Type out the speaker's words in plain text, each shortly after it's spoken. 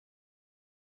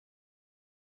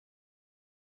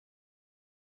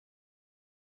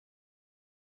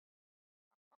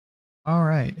All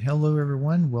right. Hello,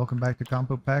 everyone. Welcome back to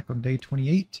Compo Pack on day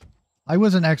 28. I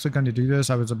wasn't actually going to do this.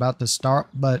 I was about to start,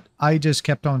 but I just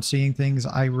kept on seeing things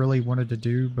I really wanted to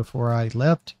do before I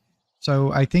left.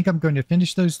 So I think I'm going to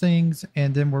finish those things,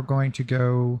 and then we're going to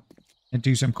go and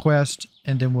do some quests,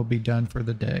 and then we'll be done for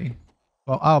the day.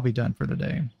 Well, I'll be done for the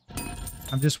day.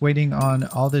 I'm just waiting on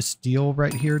all this steel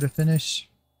right here to finish,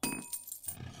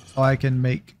 so I can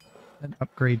make an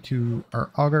upgrade to our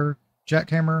auger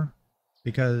jackhammer,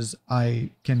 because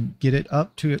I can get it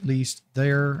up to at least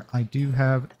there. I do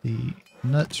have the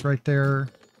nuts right there.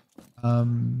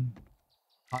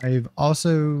 I've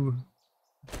also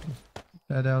put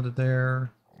that out of there.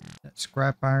 That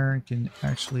scrap iron can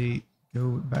actually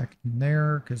go back in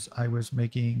there because I was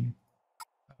making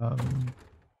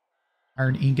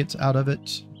iron ingots out of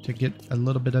it to get a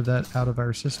little bit of that out of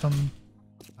our system.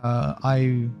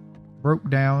 I broke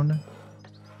down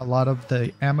a lot of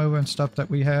the ammo and stuff that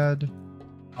we had.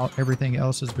 Everything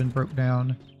else has been broke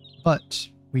down, but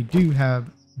we do have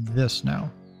this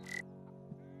now.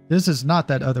 This is not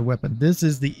that other weapon. This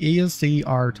is the ESC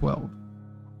R12.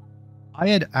 I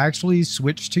had actually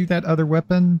switched to that other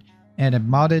weapon and had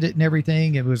modded it and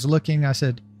everything. It was looking, I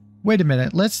said, wait a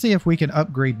minute, let's see if we can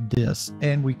upgrade this.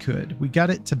 And we could. We got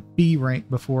it to B rank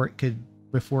before it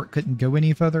couldn't go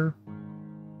any further.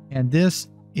 And this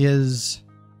is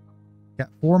got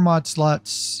 4 mod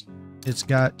slots. It's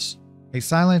got a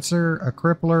silencer, a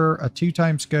crippler, a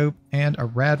 2x scope, and a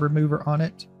rad remover on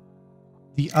it.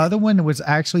 The other one was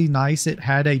actually nice. It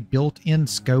had a built-in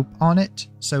scope on it,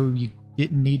 so you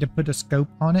didn't need to put a scope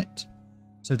on it.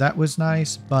 So that was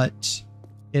nice, but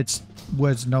it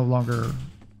was no longer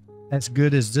as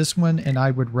good as this one, and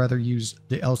I would rather use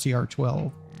the LCR12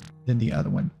 than the other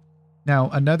one. Now,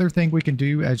 another thing we can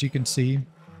do, as you can see,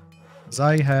 is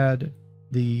I had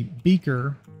the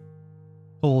beaker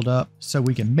pulled up so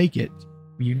we can make it.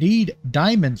 You need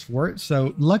diamonds for it,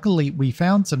 so luckily we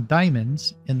found some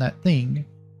diamonds in that thing.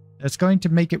 That's going to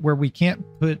make it where we can't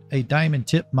put a diamond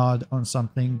tip mod on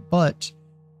something, but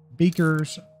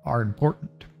beakers are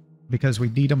important because we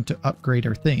need them to upgrade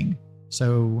our thing.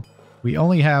 So we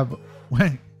only have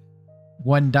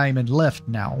one diamond left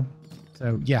now.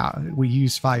 So yeah, we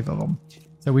use 5 of them.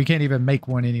 So we can't even make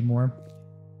one anymore.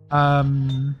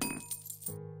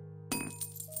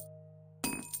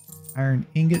 Iron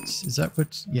ingots, is that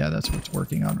what's, yeah, that's what's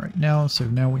working on right now. So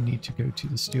now we need to go to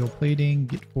the steel plating,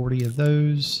 get 40 of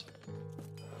those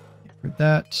for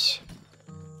that.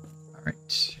 All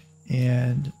right,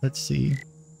 and let's see.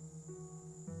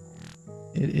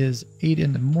 It is 8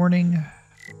 in the morning.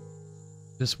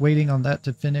 Just waiting on that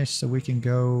to finish so we can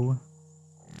go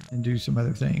and do some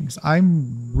other things.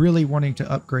 I'm really wanting to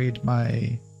upgrade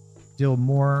my steel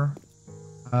more.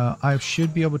 I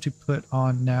should be able to put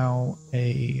on now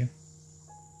a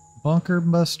bunker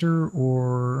buster,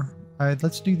 or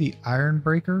let's do the iron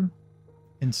breaker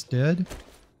instead,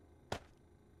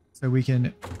 so we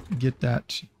can get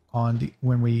that on the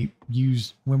when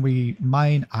we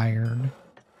mine iron.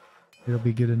 It'll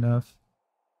be good enough.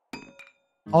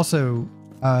 Also,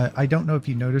 I don't know if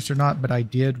you noticed or not, but I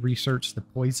did research the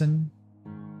poison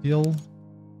deal.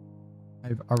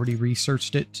 I've already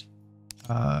researched it,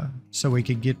 so we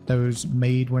could get those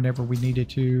made whenever we needed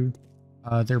to.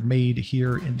 They're made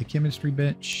here in the chemistry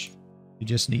bench. You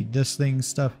just need this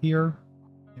stuff here,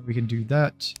 and we can do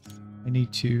that. I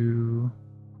need to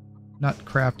not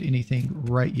craft anything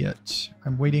right yet.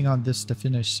 I'm waiting on this to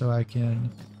finish so I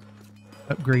can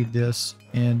upgrade this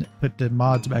and put the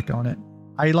mods back on it.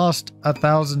 I lost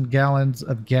 1,000 gallons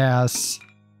of gas.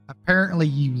 Apparently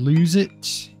you lose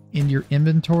it in your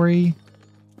inventory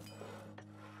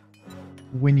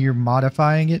when you're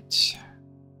modifying it.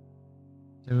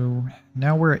 So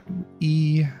now we're at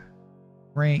E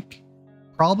rank.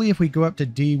 Probably if we go up to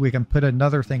D, we can put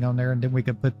another thing on there, and then we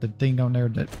can put the thing on there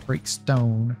that breaks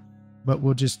stone. But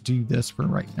we'll just do this for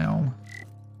right now.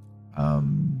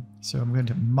 So I'm going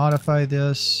to modify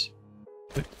this,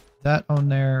 put that on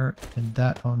there, and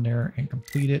that on there, and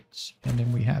complete it. And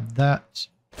then we have that.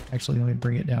 Actually, let me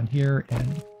bring it down here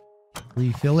and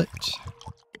refill it.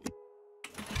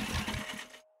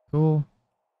 Cool.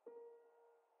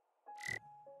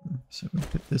 So we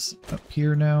put this up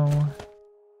here now,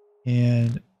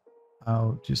 and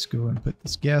I'll just go and put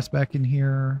this gas back in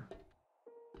here.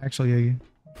 Actually,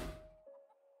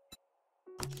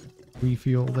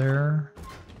 refuel there,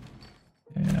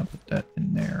 and I'll put that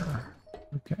in there.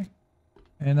 Okay,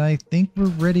 and I think we're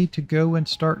ready to go and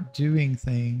start doing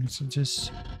things.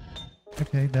 Just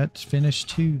okay, that's finished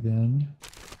too. Then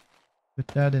put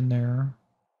that in there.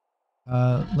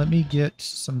 Let me get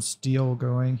some steel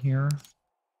going here.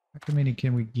 How many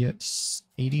can we get?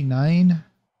 89?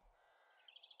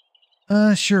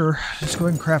 Sure. Let's go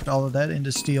ahead and craft all of that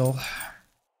into steel.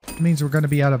 It means we're going to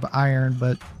be out of iron,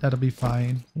 but that'll be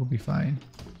fine. We'll be fine.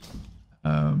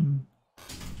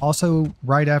 Also,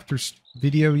 right after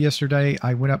video yesterday,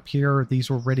 I went up here. These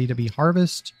were ready to be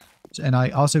harvested. And I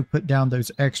also put down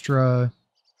those extra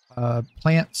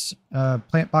plant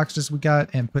boxes we got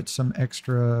and put some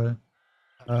extra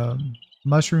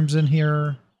mushrooms in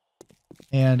here.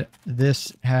 And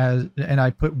this has, and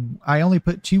I only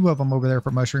put 2 of them over there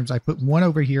for mushrooms. I put 1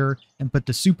 over here and put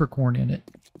the super corn in it.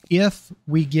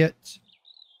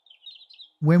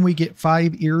 When we get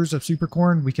 5 ears of super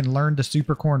corn, we can learn the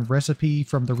super corn recipe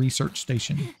from the research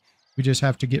station. We just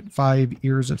have to get 5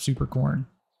 ears of super corn.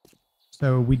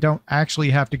 So we don't actually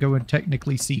have to go and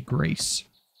technically see Grace,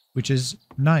 which is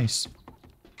nice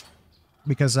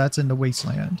because that's in the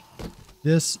wasteland.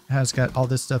 This has got all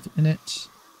this stuff in it.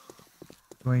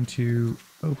 Going to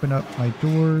open up my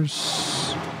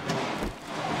doors.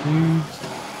 Dude,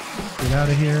 get out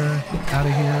of here. Get out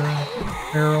of here.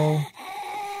 Barrel.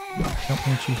 Don't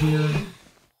want you here.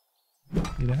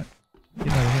 Get out of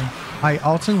here. I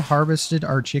also harvested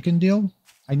our chicken deal.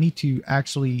 I need to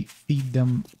actually feed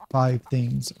them 5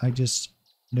 things. I just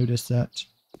noticed that.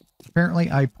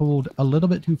 Apparently I pulled a little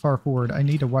bit too far forward. I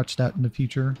need to watch that in the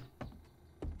future.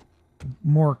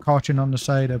 More caution on the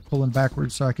side of pulling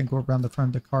backwards so I can go around the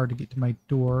front of the car to get to my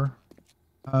door.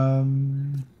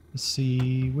 Let's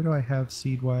see. What do I have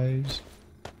seed-wise?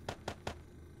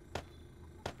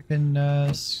 I can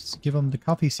give them the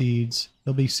coffee seeds.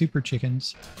 They'll be super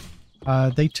chickens.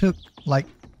 They took, like,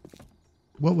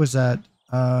 what was that?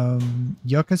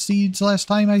 Yucca seeds last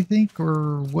time, I think?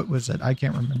 Or what was it? I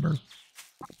can't remember.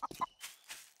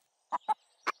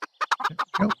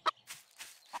 Nope.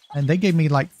 And they gave me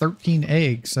like 13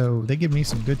 eggs, so they give me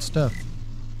some good stuff.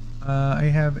 I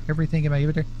have everything in my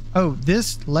inventory. Oh,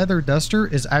 this leather duster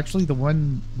is actually the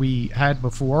one we had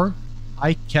before.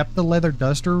 I kept the leather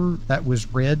duster that was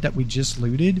red that we just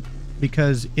looted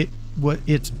because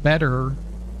it's better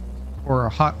for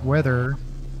hot weather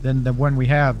than the one we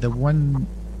have. The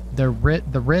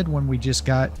red one we just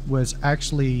got was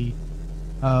actually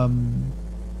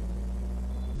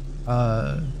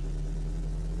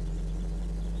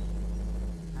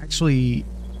actually,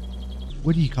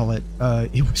 what do you call it?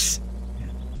 It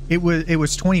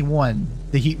was 21,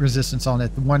 the heat resistance on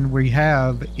it. The one we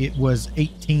have, it was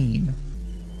 18.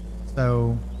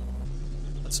 So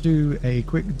let's do a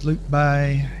quick loop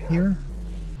by here.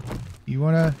 You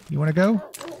wanna go?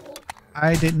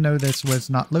 I didn't know this was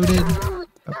not loaded.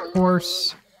 Of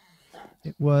course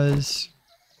it was.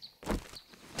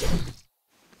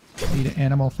 Need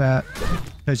animal fat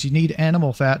because you need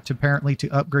animal fat to apparently to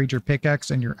upgrade your pickaxe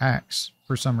and your axe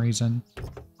for some reason.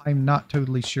 I'm not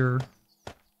totally sure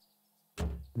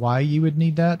why you would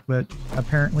need that, but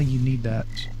apparently you need that.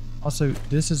 Also,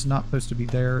 this is not supposed to be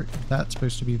there. That's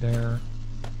supposed to be there.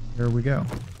 There we go.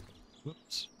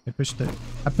 Whoops. I pushed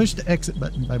the exit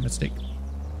button by mistake.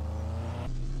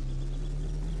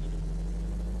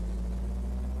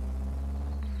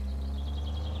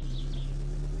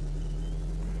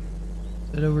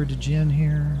 Head over to Jen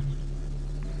here.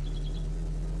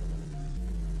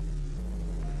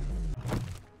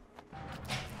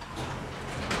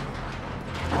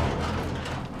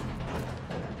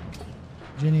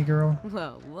 Jenny girl.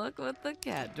 Well, look what the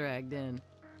cat dragged in.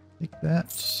 Take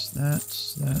that.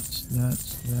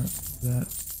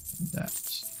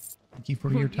 Thank you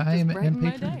for your time and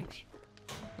patronage.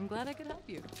 I'm glad I could help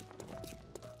you.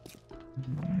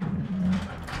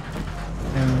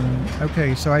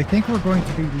 Okay, so I think we're going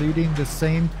to be looting the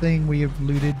same thing we have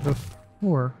looted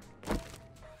before.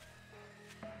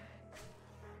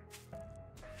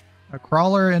 A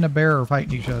crawler and a bear are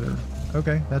fighting each other.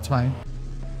 Okay, that's fine.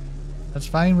 That's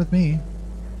fine with me.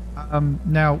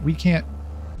 Now we can't...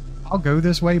 I'll go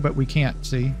this way, but we can't,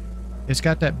 see? It's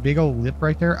got that big old lip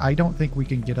right there. I don't think we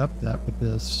can get up that with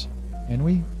this. Can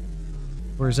we?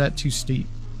 Or is that too steep?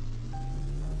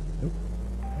 Nope.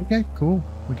 Okay, cool.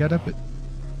 We got up it.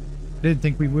 I didn't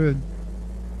think we would.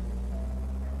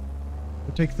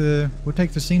 We'll take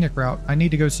the scenic route. I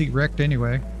need to go see Wrecked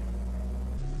anyway.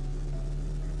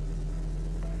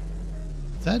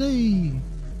 Is that a...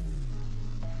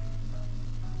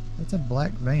 That's a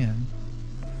black van.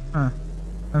 Huh.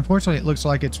 Unfortunately, it looks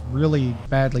like it's really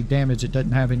badly damaged. It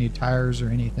doesn't have any tires or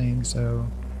anything, so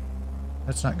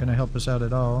that's not going to help us out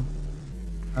at all.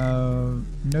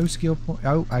 No skill point.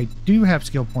 Oh, I do have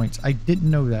skill points. I didn't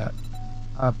know that.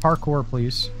 Parkour,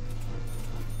 please.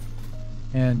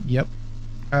 And, yep.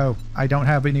 Oh, I don't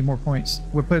have any more points.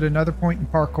 We'll put another point in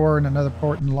parkour and another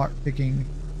point in lockpicking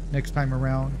next time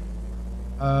around.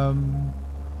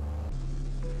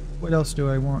 What else do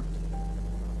I want?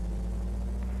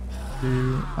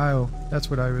 do... Oh, that's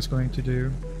what I was going to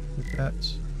do with that.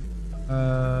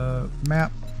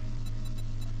 Map.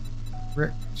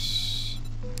 Bricks.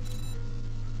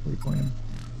 Waypoint.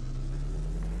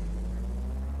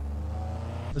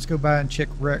 Let's go by and check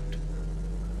Rect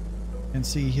and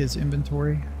see his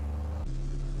inventory.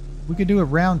 We could do a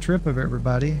round trip of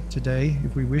everybody today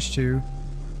if we wish to.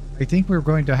 I think we're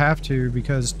going to have to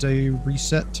because they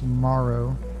reset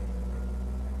tomorrow.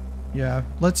 Yeah,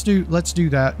 let's do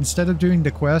that. Instead of doing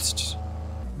the quest,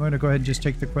 I'm going to go ahead and just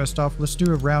take the quest off. Let's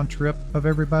do a round trip of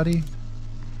everybody.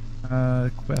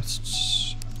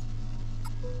 Quests.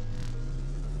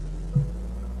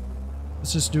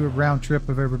 Let's just do a round trip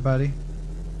of everybody.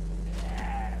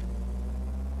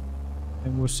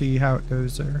 And we'll see how it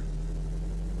goes there.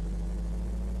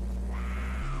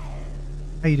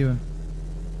 How you doing?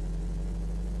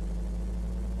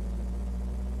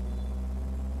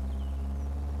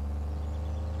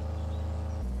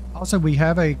 Also, we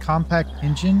have a compact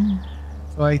engine,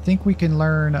 so I think we can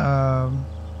learn,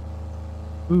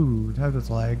 ooh, that was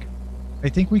lag. I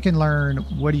think we can learn,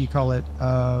 what do you call it,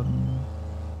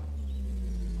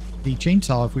 the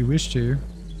chainsaw if we wish to.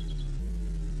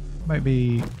 Might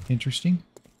be interesting.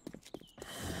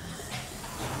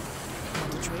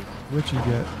 What you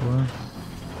got, boy?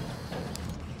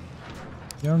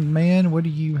 Young man, what do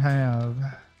you have?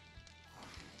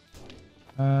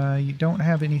 You don't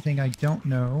have anything I don't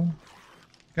know.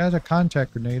 Got a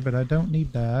contact grenade, but I don't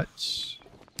need that.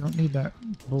 Don't need that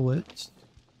bullet.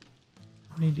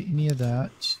 Don't need any of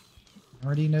that.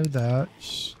 Already know that.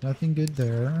 Nothing good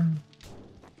there.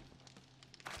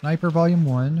 Sniper Volume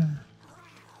 1.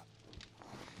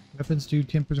 Weapons do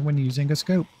 10% when using a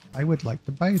scope. I would like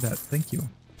to buy that. Thank you.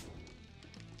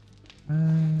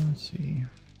 Let's see.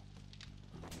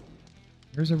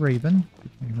 There's a Raven.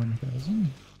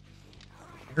 21,000.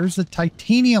 There's the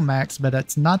Titanium Axe, but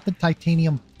it's not the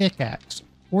Titanium Pickaxe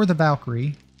or the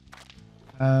Valkyrie.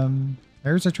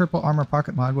 There's a triple armor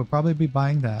pocket mod. We'll probably be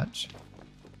buying that.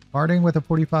 Starting with a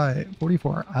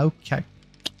 44. Okay.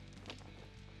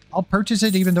 I'll purchase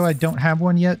it even though I don't have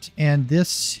one yet. And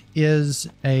this is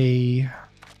a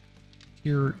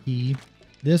tier E.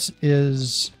 This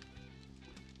is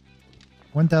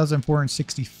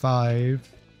 1,465.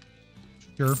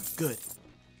 Sure. Good.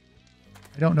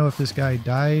 I don't know if this guy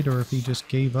died or if he just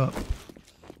gave up.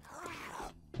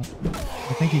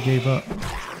 I think he gave up.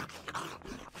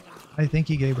 I think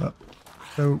he gave up.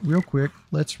 So real quick,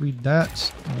 let's read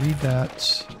that.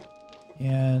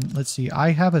 And let's see.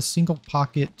 I have a single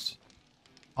pocket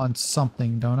on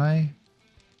something, don't I?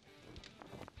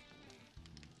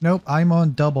 Nope, I'm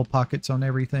on double pockets on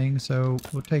everything. So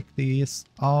we'll take these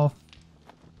off,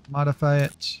 modify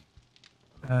it.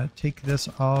 Take this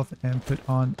off and put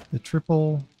on the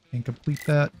triple and complete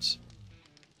that.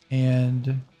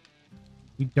 And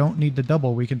we don't need the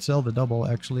double. We can sell the double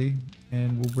actually,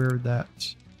 and we'll wear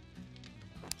that.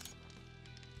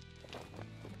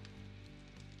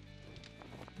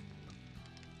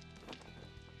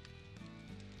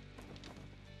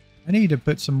 I need to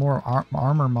put some more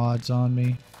armor mods on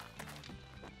me.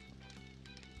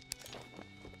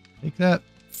 Take that.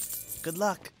 Good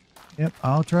luck. Yep,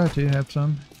 I'll try to have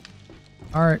some.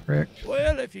 All right, Rick.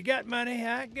 Well, if you got money,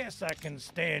 I guess I can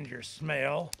stand your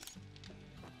smell.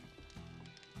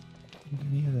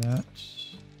 Any of that.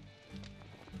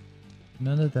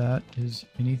 None of that is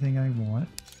anything I want.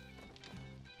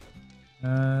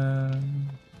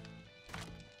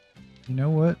 You know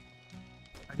what?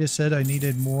 I just said I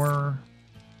needed more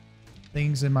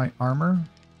things in my armor.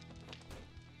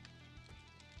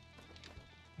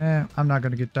 I'm not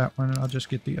going to get that one. I'll just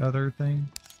get the other thing.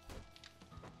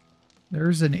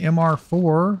 There's an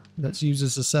MR4 that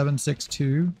uses the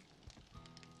 7.62.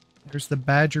 There's the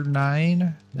Badger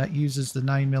 9 that uses the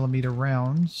 9mm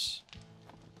rounds.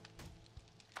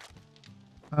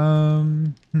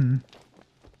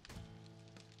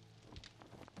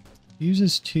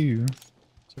 Uses 2,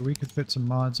 so we could put some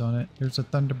mods on it. There's a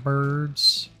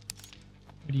Thunderbirds.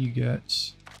 What do you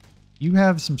get? You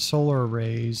have some solar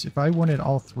arrays. If I wanted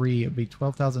all 3, it would be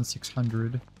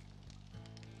 12,600.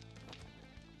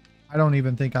 I don't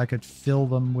even think I could fill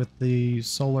them with the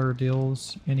solar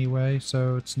deals anyway,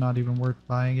 so it's not even worth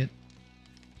buying it.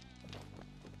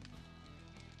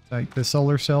 Like the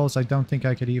solar cells, I don't think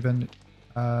I could even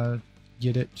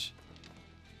get it,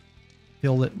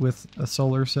 fill it with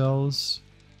solar cells.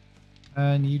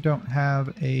 And you don't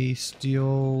have a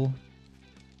steel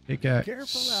pickaxe.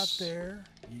 Careful out there.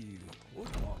 You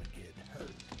wouldn't want to get hurt.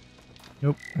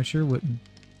 Nope, I sure wouldn't.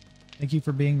 Thank you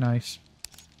for being nice.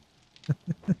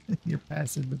 Your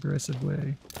passive-aggressive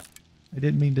way. I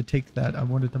didn't mean to take that. I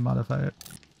wanted to modify it.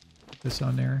 Put this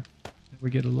on there. We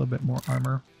get a little bit more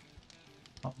armor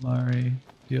on my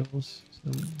deals.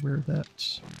 So where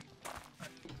that?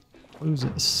 Close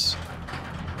this.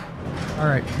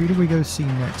 Alright, who do we go see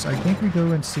next? I think we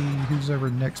go and see who's over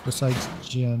next besides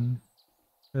Jen.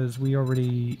 Because we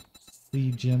already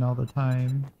see Jen all the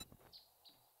time.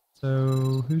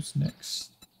 So, who's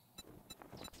next?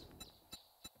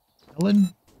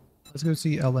 Ellen? Let's go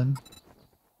see Ellen.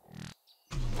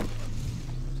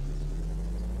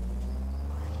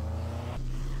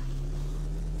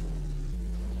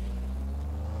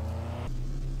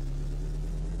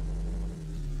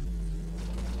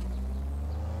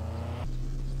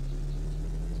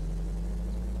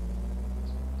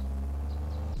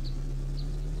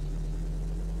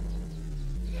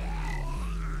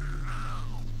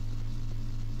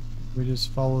 We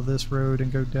just follow this road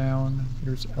and go down.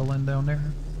 There's Ellen down there.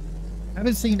 I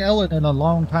haven't seen Ellen in a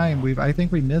long time. I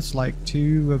think we missed like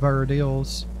 2 of our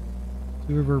deals.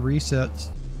 2 of our resets.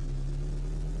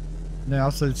 And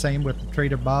also the same with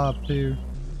Trader Bob too.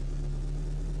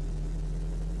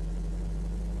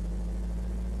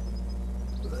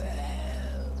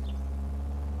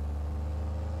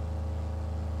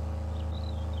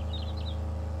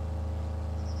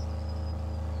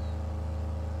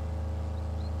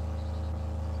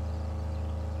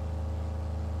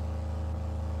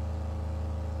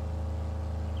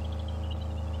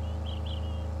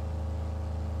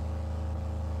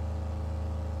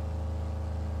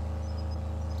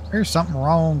 There's something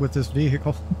wrong with this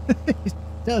vehicle. It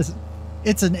does.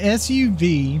 It's an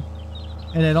SUV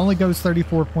and it only goes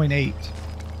 34.8.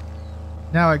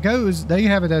 Now it goes, they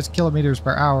have it as kilometers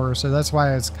per hour, so that's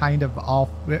why it's kind of off.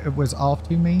 It was off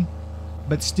to me,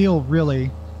 but still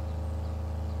really.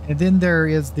 And then there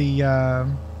is the,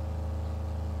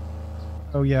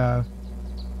 oh yeah,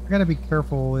 I gotta be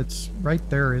careful. It's right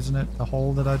there, isn't it? The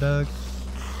hole that I dug.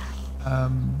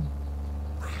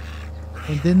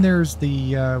 And then there's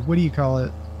the, what do you call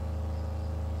it?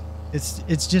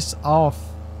 It's just off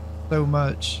so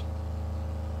much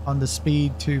on the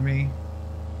speed to me.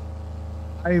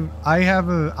 I have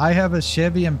a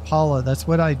Chevy Impala. That's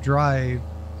what I drive.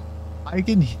 I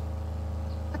can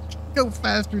go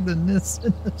faster than this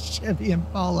in the Chevy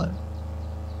Impala.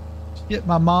 Shit,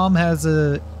 my mom has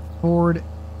a Ford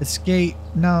Escape.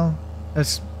 No,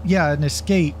 yeah, an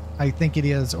Escape, I think it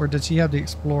is. Or does she have the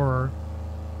Explorer?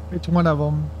 It's one of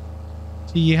them.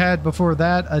 She had before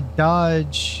that a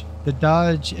Dodge, the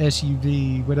Dodge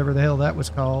SUV, whatever the hell that was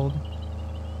called.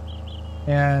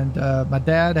 And my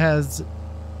dad has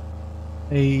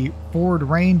a Ford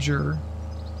Ranger,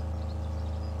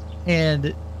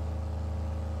 and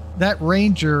that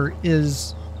Ranger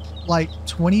is like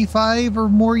 25 or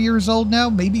more years old now,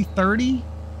 maybe 30.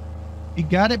 He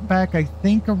got it back, I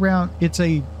think around,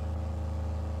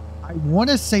 I want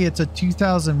to say it's a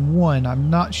 2001. I'm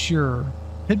not sure.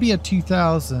 Could be a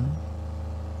 2000.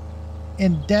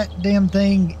 And that damn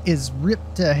thing is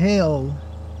ripped to hell.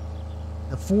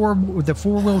 The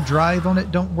four-wheel drive on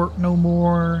it don't work no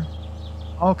more.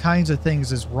 All kinds of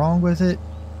things is wrong with it.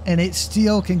 And it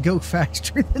still can go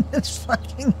faster than this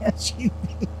fucking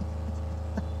SUV.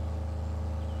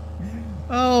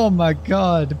 Oh my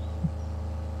god.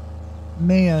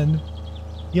 Man.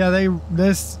 Yeah,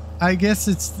 I guess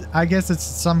it's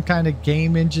some kind of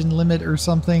game engine limit or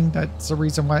something. That's the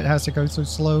reason why it has to go so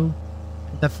slow.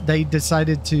 They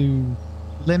decided to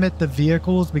limit the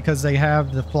vehicles because they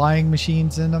have the flying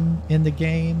machines in them in the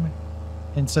game.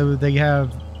 And so they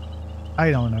have,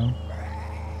 I don't know.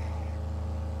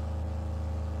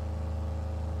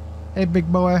 Hey,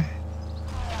 big boy.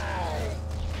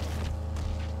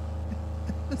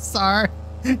 Sorry.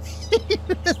 It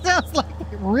sounds like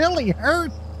it really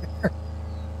hurt.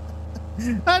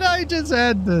 And I just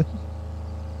had the...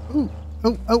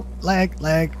 Oh, lag.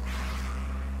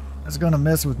 That's gonna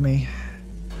mess with me.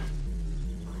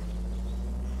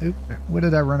 Oop, what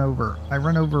did I run over? I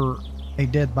run over a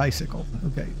dead bicycle.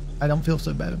 Okay, I don't feel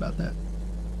so bad about that.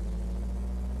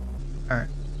 Alright.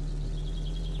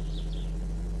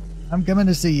 I'm coming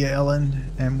to see you,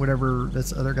 Ellen, and whatever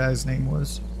this other guy's name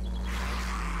was.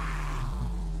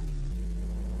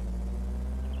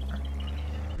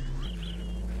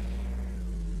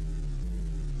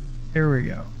 Here we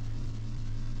go.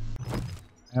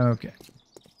 Okay.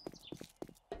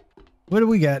 What do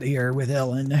we got here with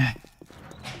Ellen?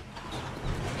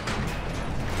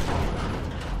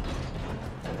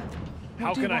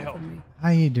 How can I help?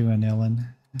 How you doing, Ellen?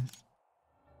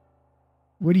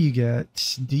 What do you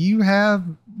got? Do you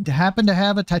happen to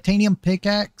have a titanium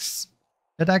pickaxe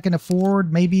that I can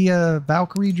afford? Maybe a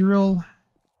Valkyrie drill?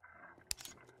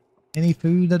 Any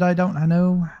food that I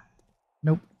know?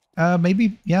 Nope.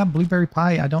 Maybe, yeah, blueberry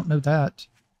pie. I don't know that.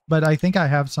 But I think I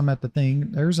have some at the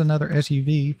thing. There's another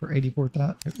SUV for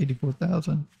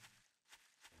 84,000.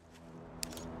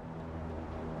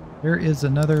 There is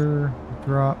another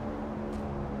drop.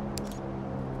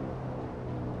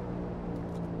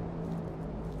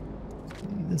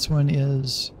 This one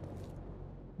is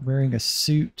wearing a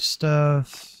suit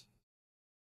stuff.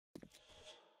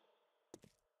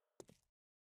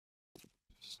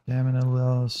 Stamina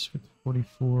loss with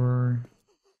 44.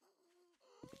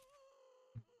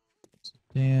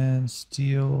 Dan,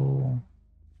 steel.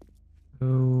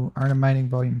 Oh, iron and mining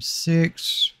volume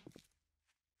 6.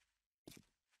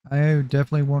 I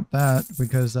definitely want that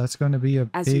because that's going to be a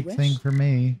big thing for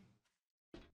me.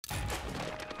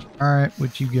 Alright,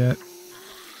 what you get?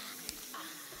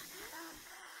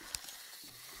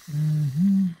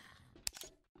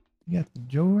 You got the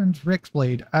Jordan's Rex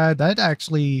Blade. That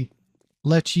actually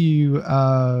lets you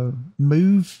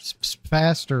move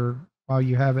faster while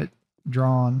you have it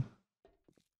drawn.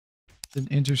 It's an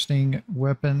interesting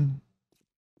weapon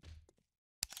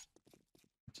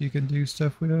that you can do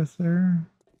stuff with there.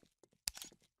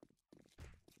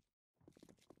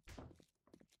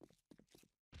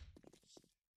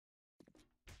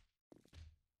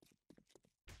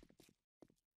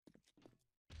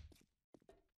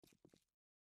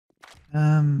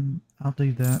 I'll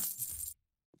do that.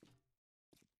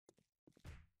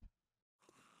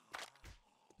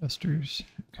 Busters.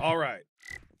 Okay. All right.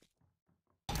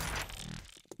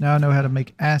 Now I know how to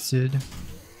make acid.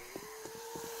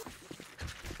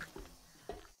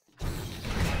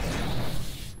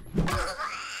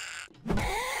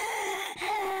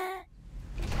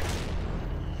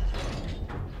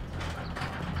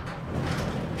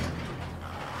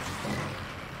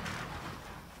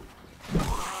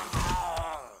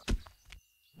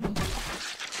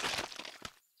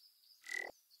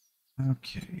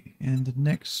 Okay, and the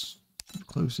next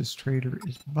closest trader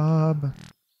is Bob,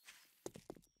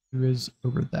 who is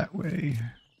over that way,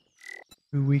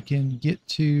 who we can get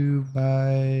to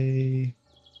by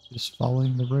just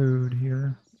following the road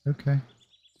here. Okay.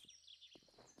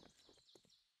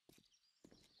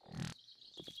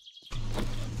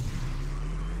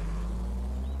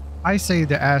 I say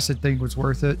the acid thing was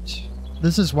worth it.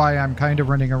 This is why I'm kind of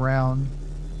running around.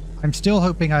 I'm still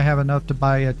hoping I have enough to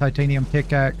buy a titanium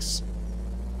pickaxe.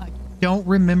 I don't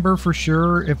remember for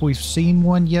sure if we've seen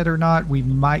one yet or not. We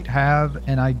might have,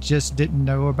 and I just didn't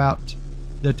know about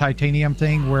the titanium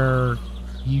thing where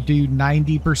you do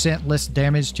 90% less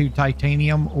damage to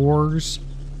titanium ores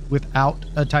without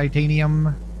a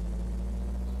titanium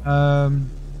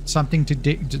something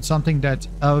that's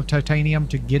of titanium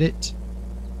to get it.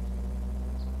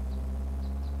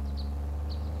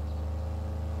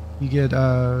 You get,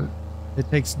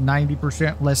 it takes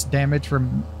 90% less damage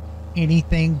from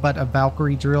anything but a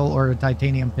Valkyrie drill or a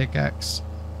titanium pickaxe.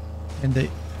 And the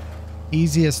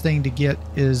easiest thing to get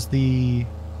is the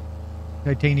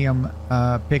titanium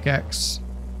pickaxe.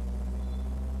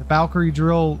 The Valkyrie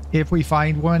drill, if we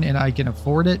find one and I can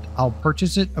afford it, I'll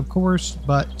purchase it, of course,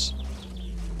 but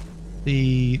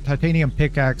the titanium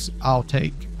pickaxe I'll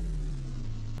take.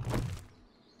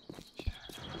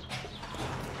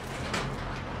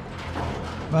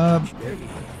 Bob.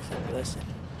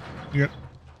 Yep.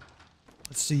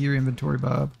 Let's see your inventory,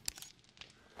 Bob.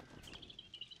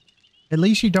 At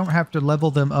least you don't have to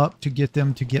level them up to get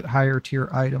them to get higher tier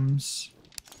items.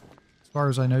 As far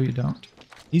as I know, you don't.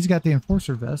 He's got the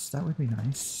Enforcer vest. That would be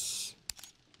nice.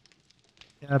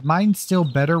 Yeah, mine's still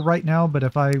better right now, but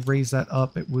if I raise that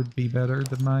up, it would be better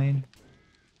than mine.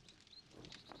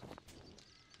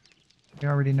 I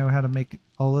already know how to make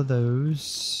all of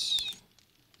those.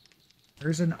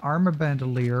 There's an armor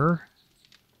bandolier.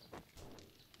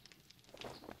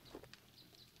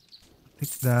 Pick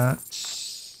that.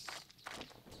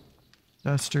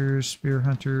 Dusters, spear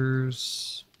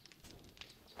hunters.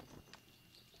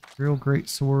 Real great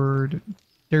sword.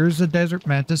 There's a desert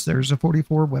mantis. There's a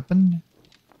 44 weapon.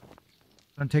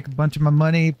 Gonna take a bunch of my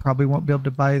money. Probably won't be able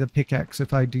to buy the pickaxe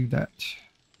if I do that.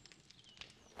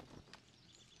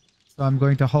 So I'm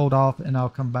going to hold off and I'll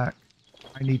come back.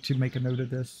 I need to make a note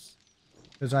of this.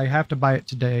 Because I have to buy it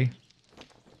today.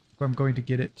 If I'm going to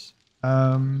get it.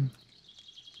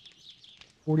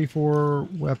 44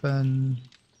 weapon.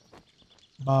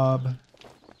 Bob.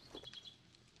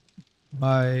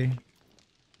 By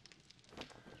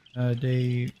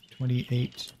day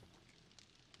 28.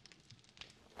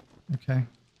 Okay.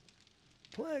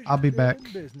 Pleasure I'll be back.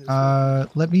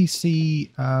 Let me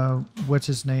see what's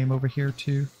his name over here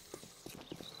too.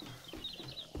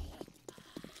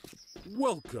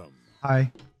 Welcome.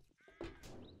 Hi.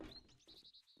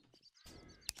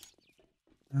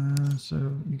 So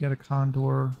you got a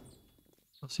Condor,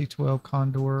 LC-12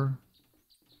 Condor,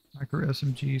 micro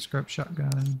SMG, scrap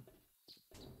shotgun.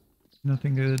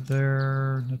 Nothing good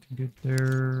there. Nothing good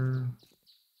there.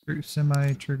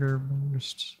 Semi trigger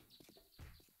burst.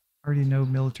 Already know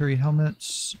military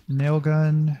helmets. Nail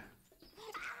gun.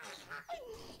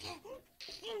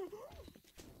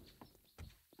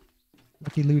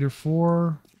 Lucky Looter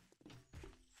 4.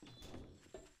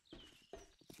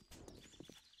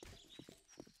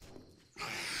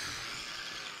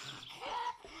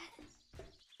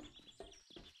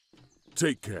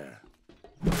 Take care.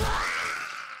 I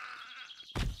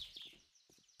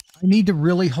need to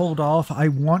really hold off. I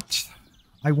want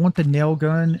the nail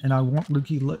gun, and I want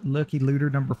Lucky Looter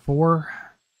number 4.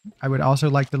 I would also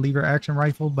like the lever action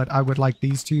rifle, but I would like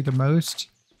these two the most.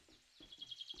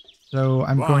 So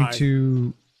I'm going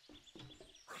to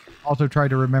also try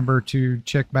to remember to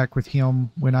check back with him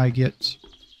when I get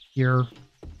here.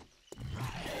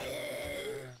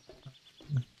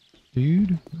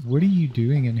 Dude, what are you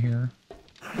doing in here?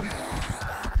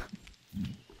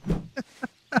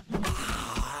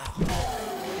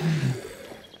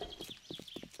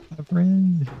 My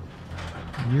friend,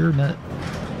 you're nut.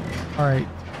 All right,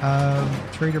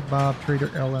 Trader Bob,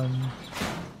 Trader Ellen.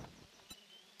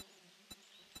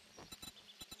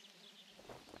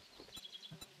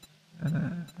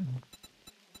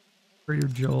 Trader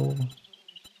Joel.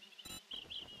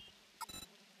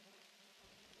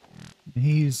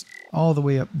 He's all the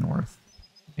way up north.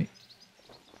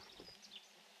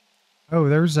 Oh,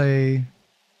 there's the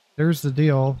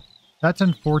deal. That's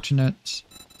unfortunate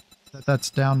that that's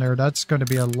down there. That's going to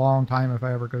be a long time if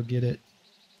I ever go get it.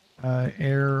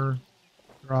 Air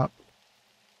drop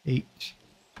 8.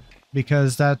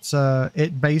 Because that's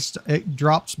it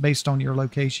drops based on your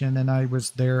location, and I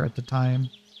was there at the time.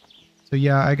 So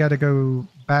yeah, I got to go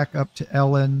back up to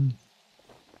Ellen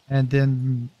and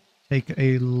then take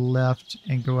a left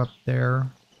and go up there.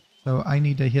 So I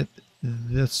need to hit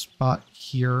this spot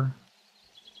here.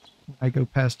 I go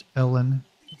past Ellen.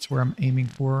 That's where I'm aiming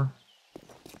for.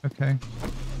 Okay.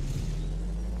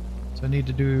 So I need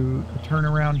to do a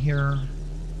turnaround here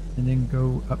and then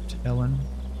go up to Ellen.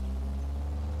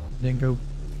 Then go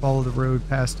follow the road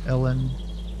past Ellen.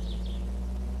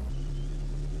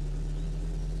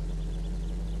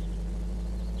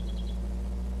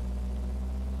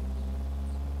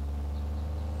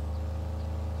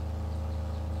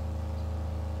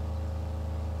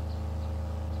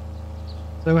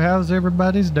 So how's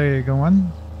everybody's day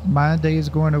going? My day is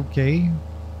going okay.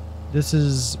 This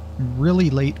is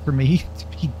really late for me to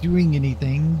be doing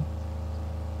anything.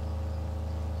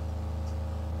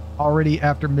 Already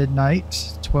after midnight,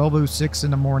 12:06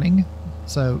 in the morning.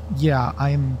 So yeah,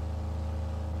 I'm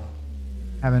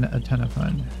having a ton of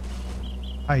fun.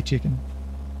 Hi, chicken.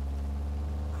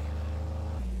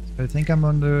 So I think I'm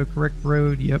on the correct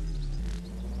road. Yep.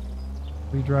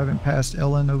 We're driving past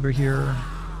Ellen over here.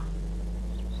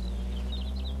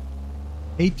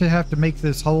 Hate to have to make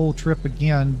this whole trip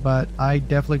again, but I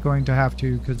definitely going to have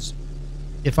to, because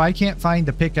if I can't find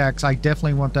the pickaxe, I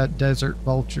definitely want that desert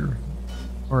vulture.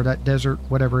 Or that desert,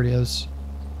 whatever it is.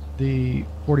 The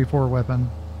 44 weapon.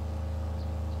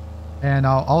 And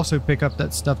I'll also pick up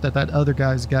that stuff that other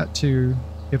guy's got too,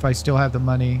 if I still have the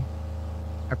money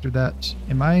after that.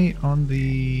 Am I on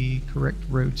the correct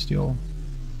road still?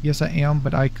 Yes, I am,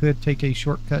 but I could take a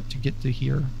shortcut to get to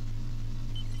here.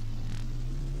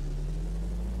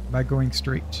 By going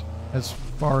straight as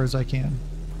far as I can.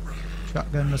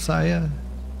 Shotgun Messiah.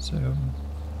 So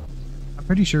I'm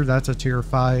pretty sure that's a tier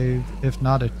 5. If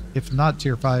not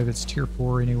tier 5, it's tier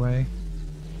 4 anyway.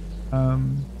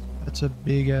 That's a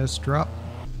big ass drop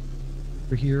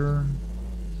over here.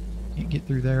 Can't get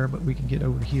through there, but we can get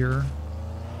over here.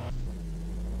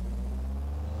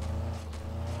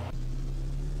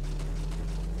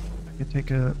 I could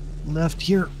take a left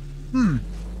here.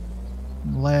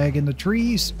 Lag in the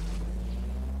trees.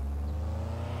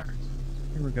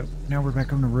 Here we go. Now we're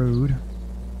back on the road.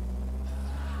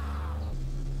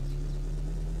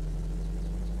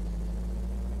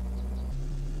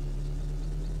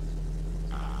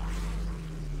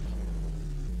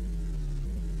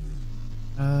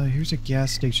 Here's a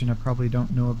gas station I probably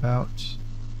don't know about.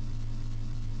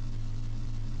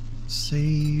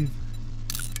 Save.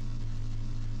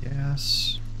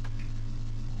 Gas.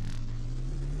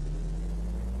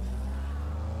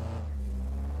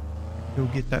 Go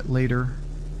get that later.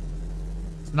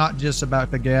 It's not just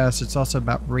about the gas, it's also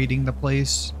about rating the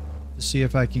place to see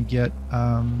if I can get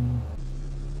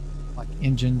like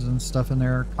engines and stuff in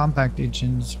there. Compact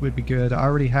engines would be good. I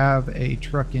already have a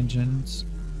truck engines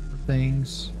for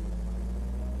things.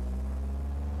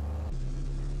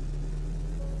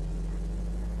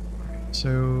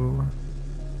 so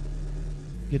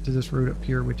get to this road up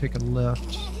here, we take a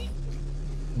left,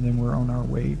 and then we're on our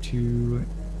way to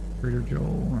Trader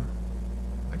Joel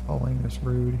by following this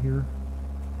road here.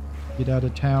 Get out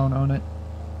of town on it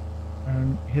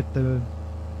and hit the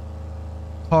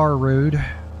tar road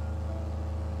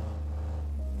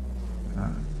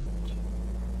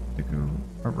to go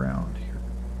around here.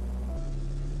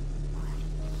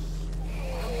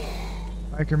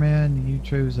 Biker man, you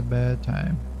chose a bad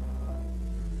time.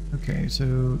 Okay,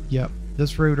 so yep,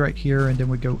 this road right here, and then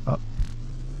we go up.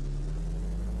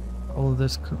 All of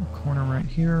this corner right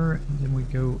here, and then we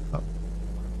go up.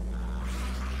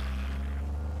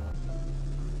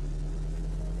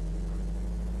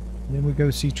 And then we go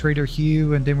see Trader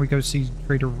Hugh, and then we go see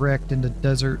Trader Wrecked in the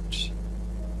desert.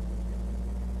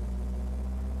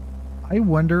 I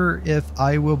wonder if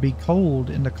I will be cold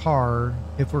in the car.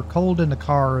 If we're cold in the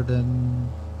car, then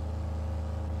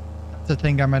that's the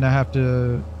thing I'm gonna have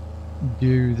to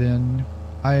do then.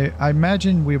 I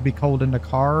imagine we'll be cold in the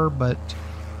car, but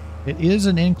it is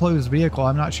an enclosed vehicle.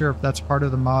 I'm not sure if that's part of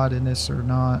the mod in this or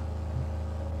not.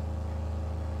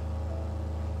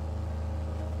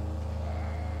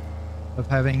 Of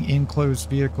having enclosed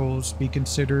vehicles be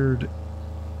considered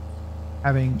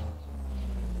having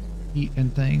heat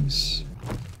and things.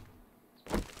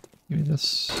 Give me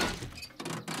this.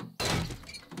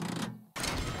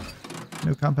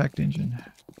 No compact engine.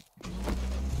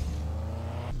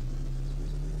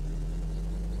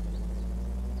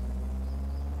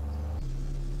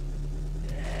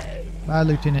 Bye,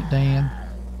 Lieutenant Dan.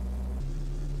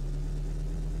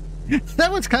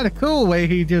 That was kind of cool way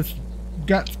he just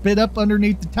got spit up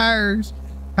underneath the tires.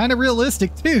 Kind of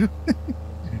realistic too.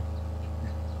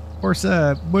 Of course,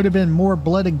 would have been more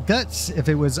blood and guts if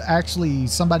it was actually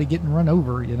somebody getting run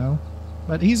over, you know.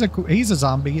 But he's a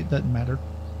zombie. It doesn't matter.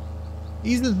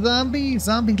 He's a zombie.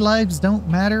 Zombie lives don't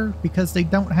matter because they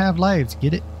don't have lives.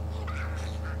 Get it?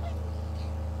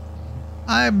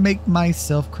 I make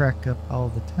myself crack up all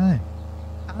the time.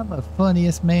 I'm the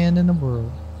funniest man in the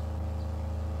world.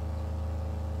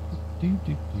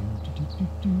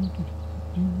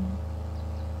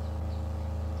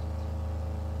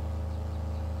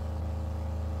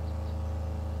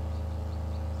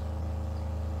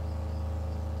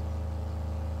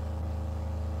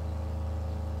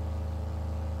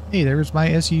 Hey, there's my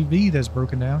SUV that's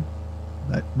broken down.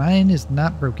 But mine is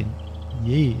not broken.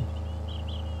 Yeah.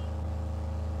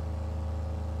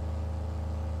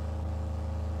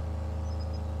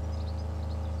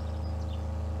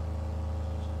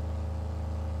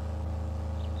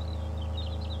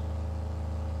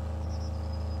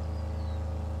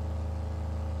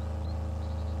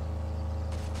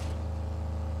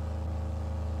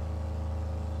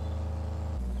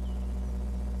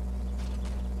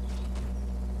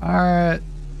 Alright,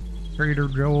 Trader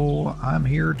Joel, I'm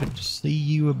here to see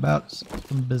you about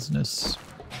some business.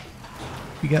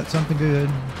 You got something good.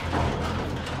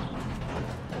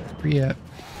 Where you at?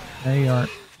 There you are.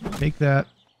 Take that.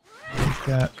 Take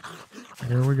that.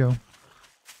 There we go.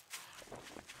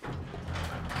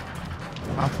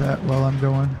 Pop that while I'm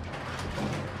going.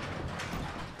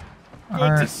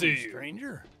 Good to see you,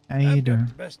 stranger. How you doing?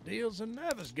 The best deals in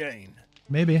Navisgain.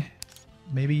 Maybe.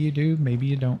 Maybe you do, maybe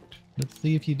you don't. Let's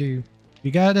see if you do. If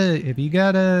you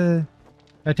got a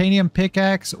titanium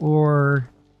pickaxe or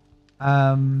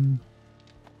the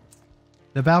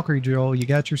Valkyrie drill, you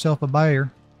got yourself a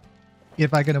buyer.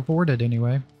 If I can afford it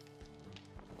anyway.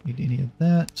 Need any of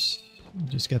that. You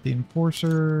just got the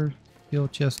enforcer, steel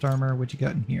chest armor. What you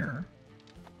got in here?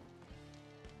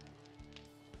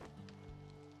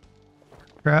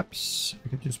 Traps. I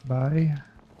could just buy.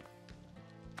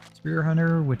 Spear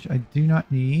hunter, which I do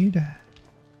not need.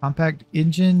 Compact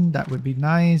engine, that would be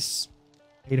nice.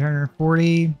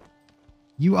 840.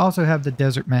 You also have the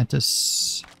Desert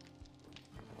Mantis.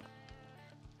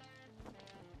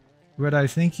 But I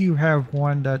think you have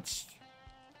one that's...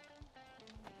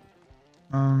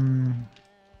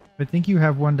 I think you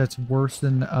have one that's worse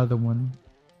than the other one.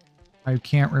 I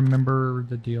can't remember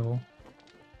the deal.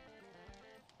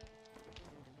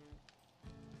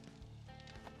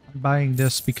 I'm buying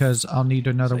this because I'll need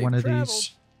another one of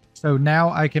these. So now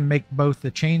I can make both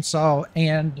the chainsaw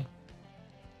and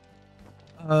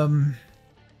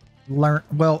learn.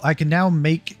 Well, I can now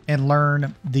make and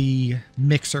learn the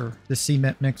mixer, the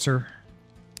cement mixer,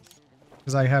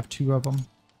 because I have two of them.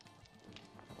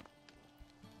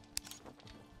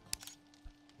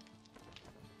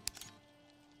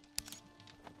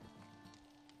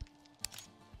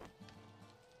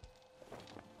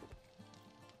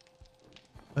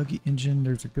 Buggy engine,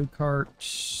 there's a go-kart.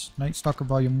 Night Stalker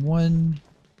Volume 1.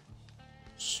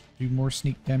 Do more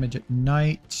sneak damage at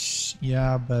night.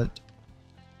 Yeah, but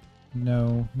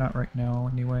no, not right now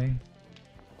anyway.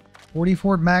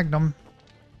 44 Magnum.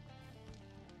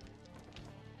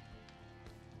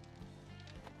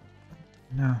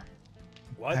 No.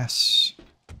 What? Yes.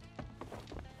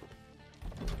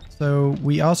 So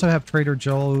we also have Trader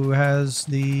Joel who has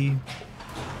the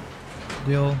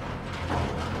deal.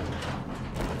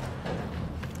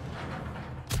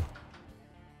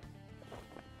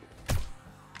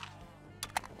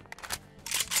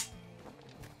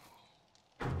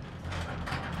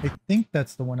 I think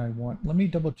that's the one I want. Let me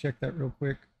double check that real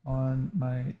quick on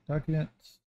my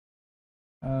documents.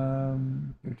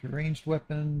 Go to ranged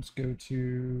weapons, go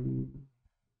to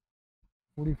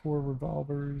 44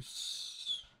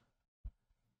 revolvers.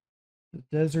 The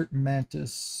Desert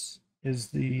Mantis is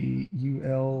the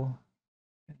UL,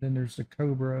 and then there's the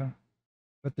Cobra.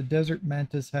 But the Desert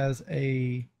Mantis has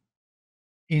a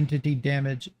entity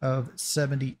damage of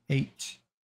 78.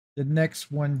 The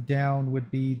next one down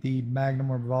would be the Magnum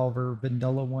Revolver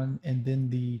vanilla one, and then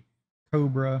the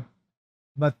Cobra.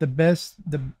 But the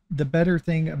better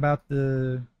thing about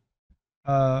the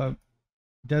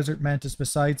Desert Mantis,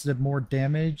 besides the more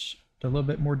damage, the little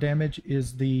bit more damage,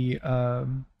 is the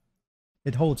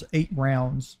it holds 8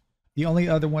 rounds. The only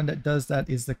other one that does that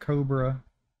is the Cobra,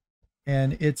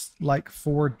 and it's like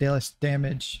 4 less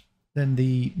damage than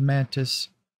the Mantis.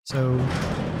 So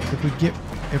if we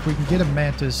can get a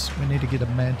Mantis, we need to get a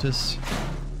Mantis.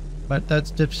 But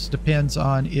that just depends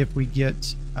on if we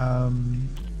get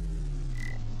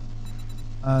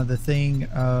the thing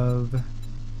of,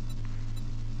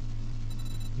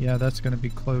 yeah, that's going to be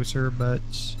closer, but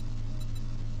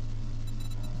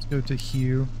let's go to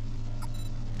Hugh.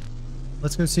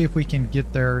 Let's go see if we can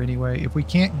get there anyway. If we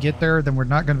can't get there, then we're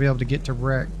not going to be able to get to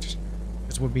Wrecked,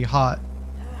 because we'll be hot.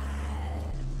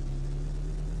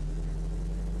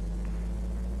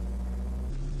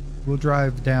 We'll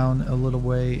drive down a little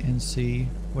way and see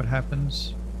what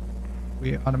happens.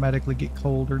 We automatically get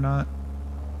cold or not.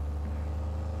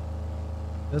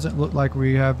 Doesn't look like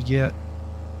we have yet.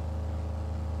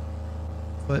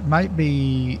 But it might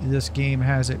be this game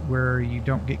has it where you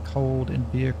don't get cold in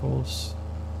vehicles.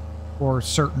 Or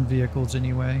certain vehicles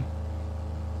anyway.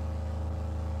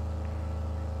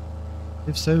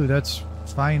 If so, that's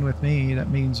fine with me.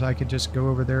 That means I could just go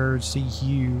over there and see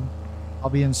Hugh. I'll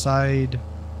be inside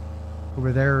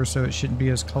over there, so it shouldn't be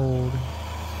as cold.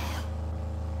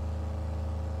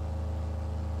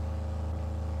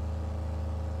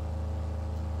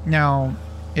 Now,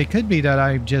 it could be that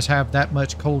I just have that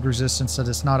much cold resistance that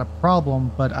it's not a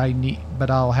problem, but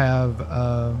I'll have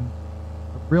a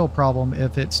real problem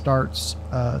if it starts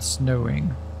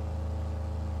snowing.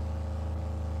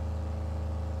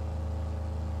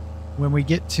 When we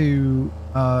get to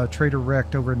Trader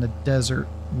Wrecked over in the desert,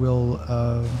 we'll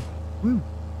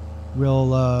you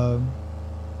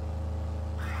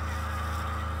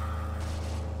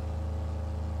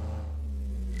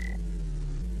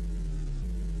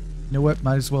know what?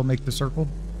 Might as well make the circle.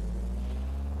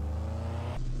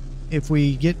 If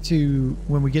we get to,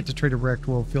 when we get to Trader Wrecked,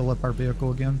 we'll fill up our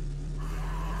vehicle again.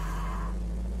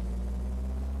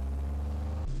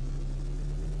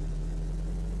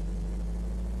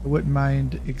 I wouldn't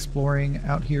mind exploring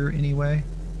out here anyway.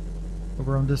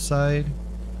 Over on this side.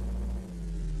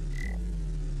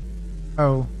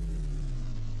 Oh.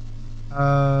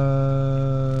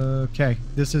 Okay.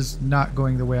 This is not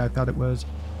going the way I thought it was.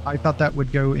 I thought that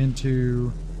would go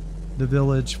into the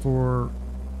village for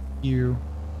you.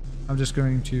 I'm just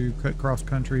going to cut cross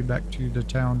country back to the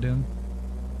town then,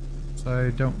 so I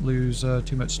don't lose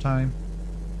too much time.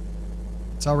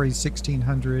 It's already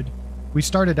 1600. We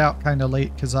started out kind of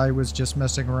late because I was just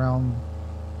messing around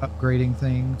upgrading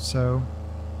things, so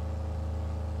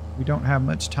we don't have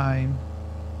much time.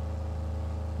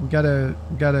 We gotta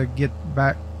get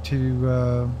back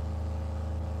to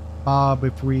Bob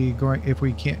if we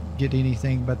can't get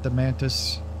anything but the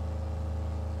Mantis.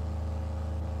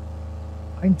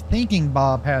 I'm thinking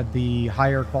Bob had the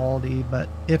higher quality, but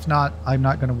if not, I'm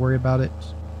not going to worry about it.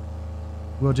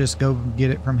 We'll just go get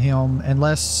it from him,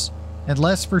 unless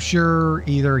for sure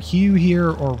either Hugh here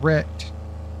or Wrecked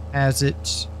has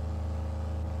it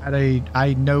at a,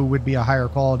 I know would be a higher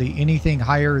quality. Anything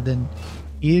higher than,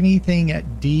 anything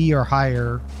at D or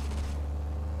higher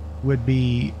would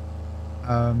be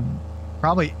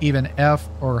probably even F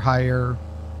or higher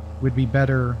would be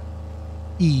better.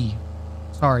 E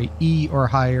or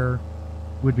higher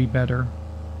would be better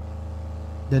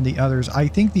than the others. I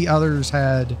think the others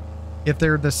had, if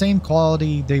they're the same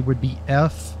quality, they would be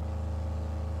F,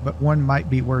 but one might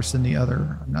be worse than the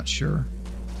other. I'm not sure.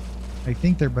 I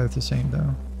think they're both the same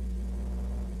though.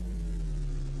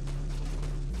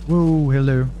 Whoa,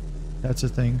 hello. That's a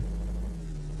thing.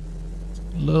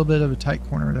 A little bit of a tight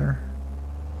corner there.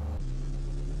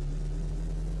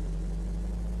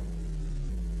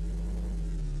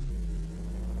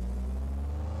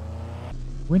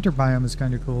 Winter biome is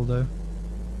kind of cool though.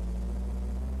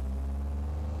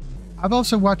 I've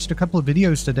also watched a couple of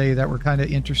videos today that were kind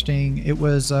of interesting. It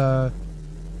was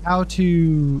how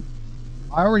to...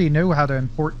 I already know how to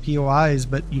import POIs,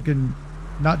 but you can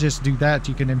not just do that.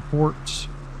 You can import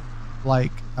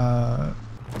like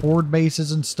board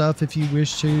bases and stuff if you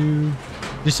wish to.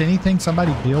 Just anything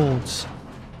somebody builds.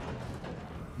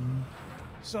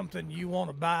 Something you want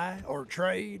to buy or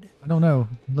trade? I don't know.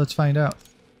 Let's find out.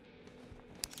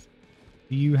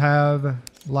 Do you have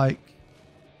like...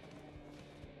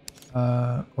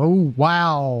 oh,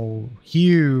 wow.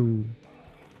 Hugh.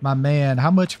 My man.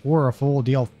 How much for a full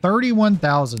deal?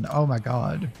 31,000. Oh my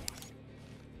God.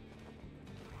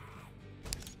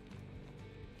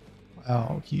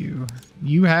 Wow, Hugh.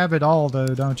 You have it all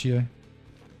though, don't you?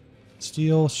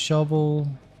 Steel shovel.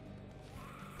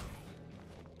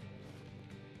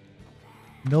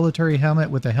 Military helmet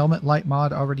with a helmet light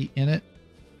mod already in it.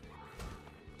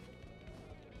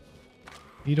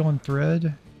 Needle and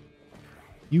thread.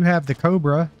 You have the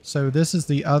Cobra, so this is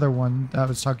the other one that I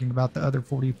was talking about, the other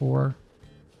 44.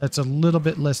 That's a little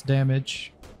bit less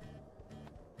damage.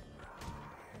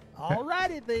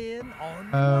 Alrighty then,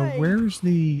 on the way. Where's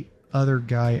the other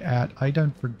guy at? I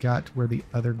done forgot where the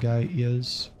other guy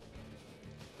is.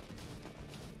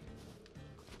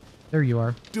 There you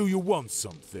are. Do you want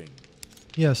something?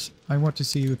 Yes, I want to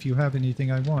see if you have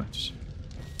anything I want.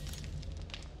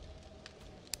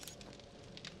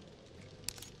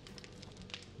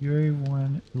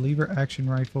 UA1 lever action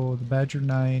rifle, the Badger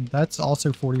 9. That's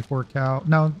also 44 cal.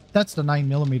 No, that's the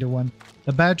 9mm one.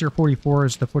 The Badger 44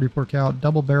 is the 44 cal.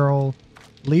 Double barrel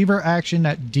lever action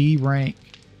at D rank.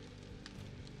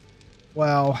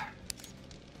 Wow.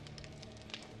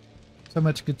 So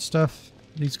much good stuff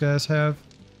these guys have.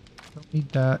 Don't need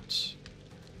that.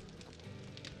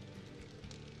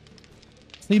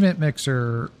 Cement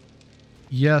mixer.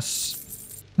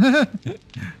 Yes.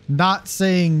 Not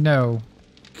saying no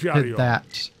to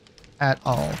that at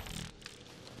all.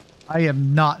 I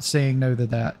am not saying no to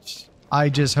that. I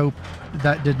just hope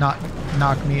that did not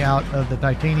knock me out of the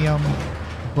titanium,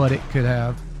 but it could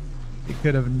have. It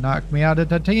could have knocked me out of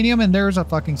titanium, and there's a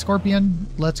fucking scorpion.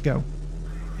 Let's go.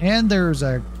 And there's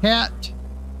a cat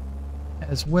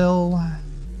as well.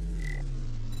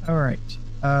 All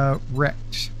right.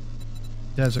 Wrecked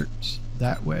desert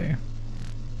that way.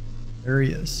 There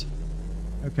he is.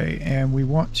 Okay, and we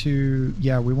want to,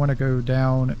 yeah, we want to go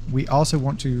down. We also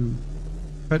want to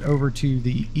cut over to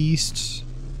the east.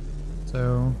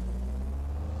 So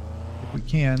if we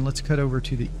can, let's cut over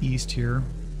to the east here.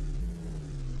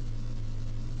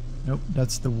 Nope,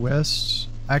 that's the west.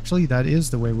 Actually, that is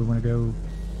the way we want to go.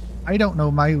 I don't know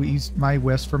my east, my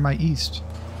west from my east.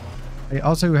 I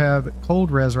also have cold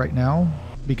res right now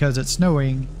because it's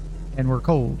snowing and we're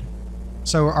cold.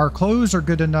 So our clothes are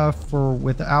good enough for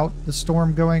without the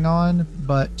storm going on,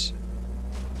 but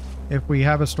if we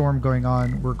have a storm going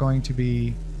on, we're going to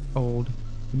be cold.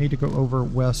 We need to go over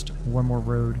west one more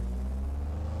road.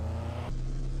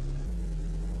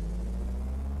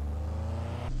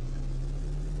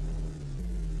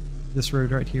 This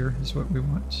road right here is what we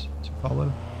want to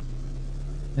follow.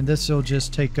 And this will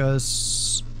just take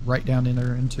us right down in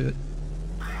there into it.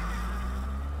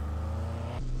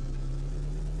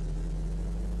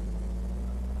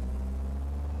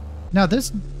 Now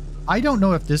this, I don't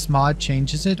know if this mod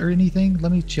changes it or anything.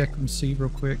 Let me check and see real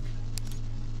quick.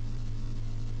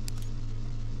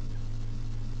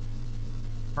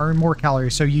 Burn more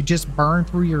calories. So you just burn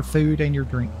through your food and your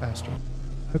drink faster.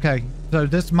 Okay, so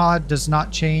this mod does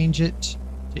not change it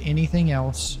to anything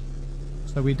else.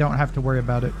 So we don't have to worry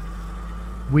about it.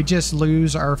 We just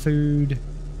lose our food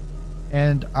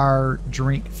and our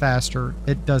drink faster.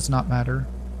 It does not matter.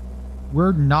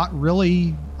 We're not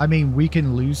really, I mean, we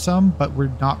can lose some, but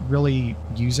we're not really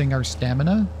using our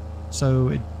stamina. So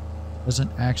it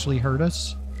doesn't actually hurt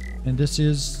us. And this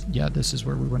is, yeah, this is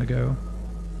where we want to go.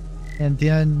 And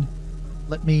then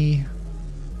let me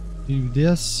do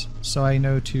this so I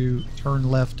know to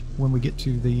turn left when we get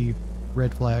to the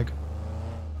red flag.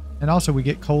 And also we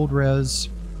get cold res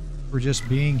for just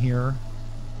being here.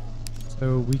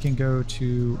 So we can go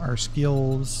to our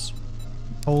skills,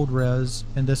 cold res,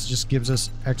 and this just gives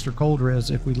us extra cold res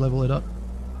if we level it up.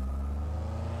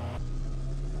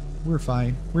 We're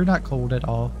fine. We're not cold at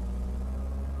all.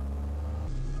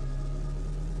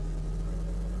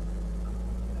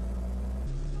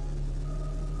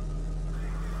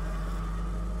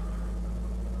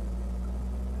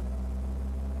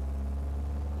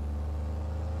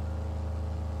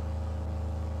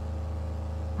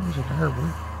 There's a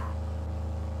firework.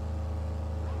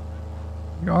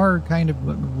 We are kind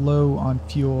of low on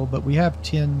fuel, but we have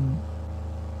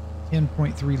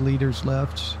 10.3 liters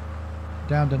left.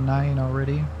 Down to 9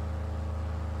 already.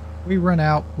 If we run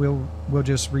out, we'll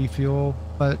just refuel,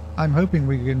 but I'm hoping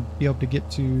we can be able to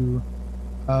get to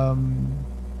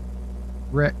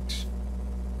wrecked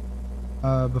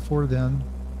before then.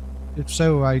 If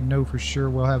so, I know for sure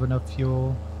we'll have enough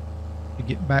fuel to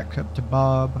get back up to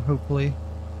Bob, hopefully.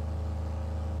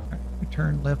 Right, we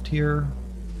turn left here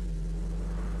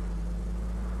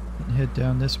and head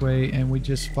down this way, and we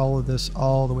just follow this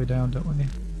all the way down, don't we?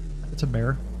 It's a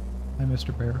bear. Hi,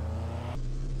 Mr. Bear.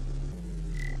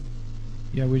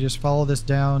 Yeah, we just follow this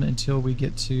down until we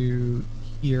get to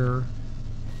here.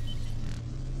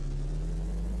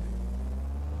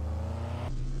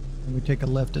 And we take a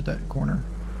left at that corner.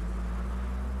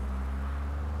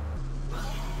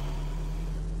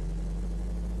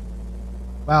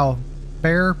 Wow.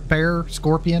 Bear,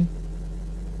 scorpion.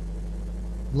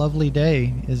 Lovely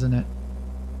day, isn't it?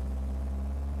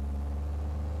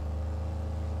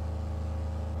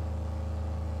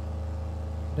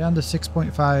 Down to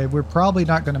 6.5. We're probably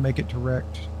not going to make it to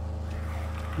wrecked.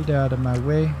 Get out of my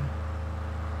way.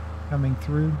 Coming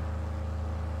through.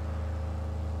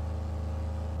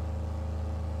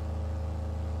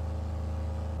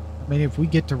 I mean, if we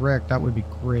get to wrecked, that would be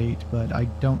great, but I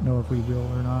don't know if we will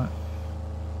or not.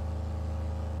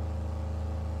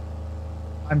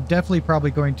 I'm definitely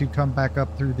probably going to come back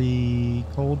up through the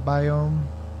cold biome.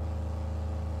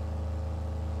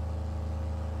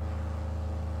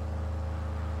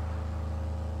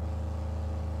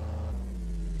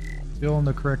 Still on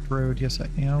the correct road. Yes, I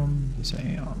am. Yes, I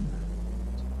am.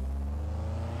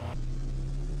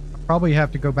 I'll probably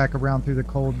have to go back around through the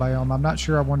cold biome. I'm not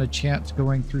sure I want a chance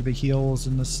going through the hills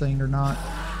in this thing or not.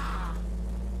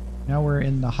 Now we're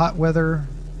in the hot weather.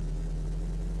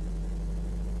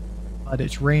 But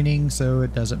it's raining, so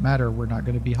it doesn't matter. We're not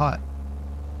going to be hot.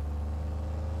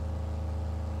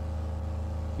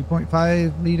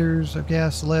 2.5 liters of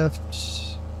gas left.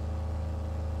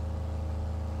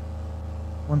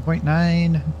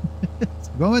 1.9.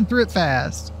 Going through it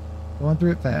fast. Going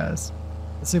through it fast.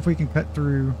 Let's see if we can cut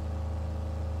through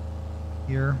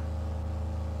here.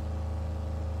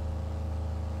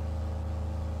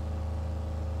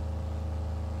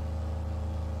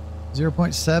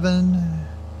 .7.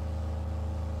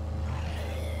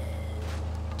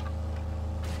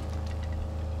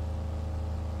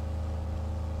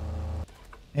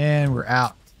 And we're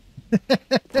out.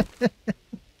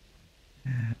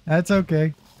 That's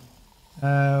okay.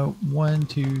 1,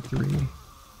 2, 3.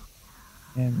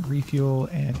 And refuel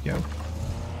and go.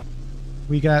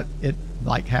 We got it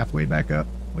like halfway back up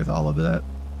with all of that.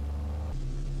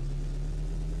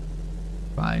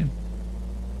 Fine.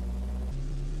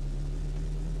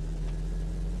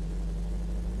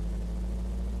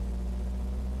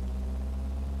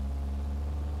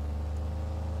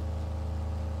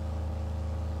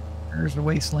 There's a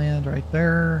wasteland right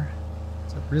there.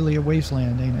 It's really a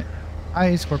wasteland, ain't it?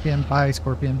 Hi, Scorpion. Bye,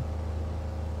 Scorpion.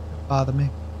 Don't bother me.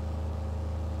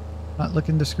 Not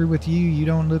looking to screw with you. You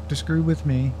don't look to screw with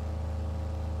me.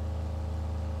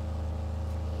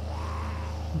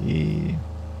 Yeah.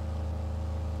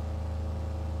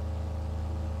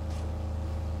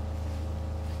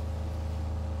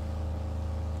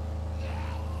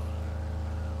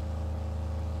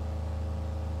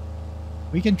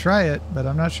 We can try it, but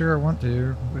I'm not sure I want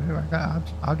to.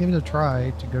 I'll give it a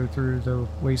try to go through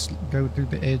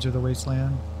the edge of the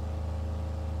wasteland.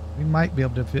 We might be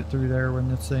able to fit through there when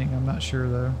this thing. I'm not sure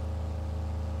though.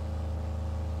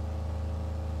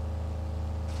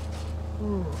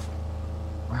 Ooh.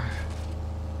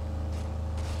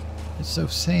 It's so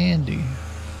sandy.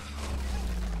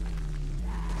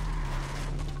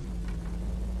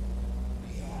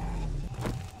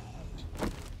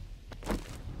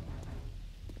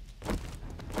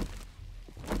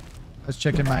 I was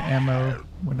checking my ammo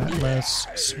when that last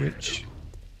switch.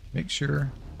 Make sure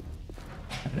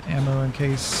I had ammo in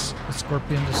case the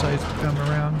scorpion decides to come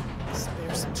around.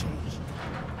 Spare some change.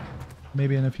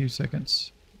 Maybe in a few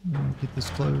seconds. Get this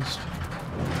closed.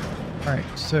 Alright,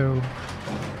 so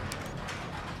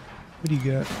what do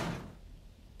you got?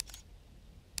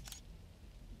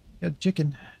 Got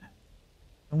chicken.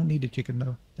 Don't need a chicken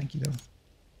though. Thank you though.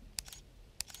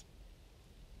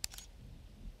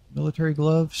 Military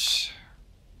gloves.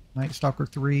 Night Stalker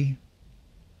 3.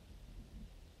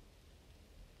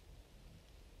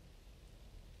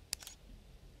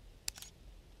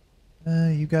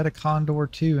 You got a Condor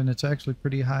too, and it's actually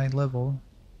pretty high level.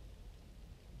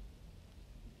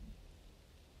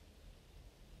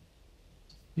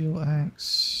 Steel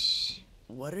axe.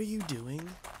 What are you doing?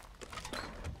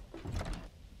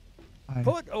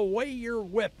 Put away your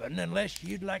weapon unless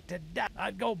you'd like to die.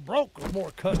 I'd go broke with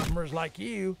more customers like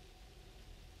you.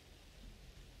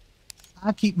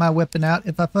 I keep my weapon out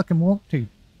if I fucking want to.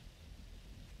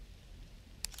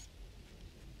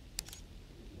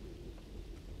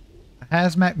 A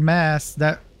hazmat mask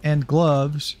and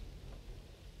gloves.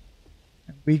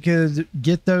 We could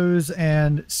get those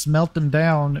and smelt them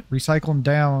down, recycle them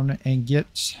down, and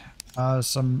get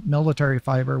some military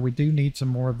fiber. We do need some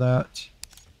more of that.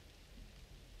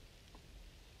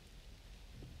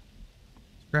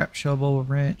 Scrap shovel,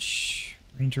 wrench,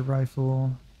 ranger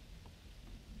rifle.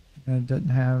 And it doesn't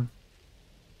have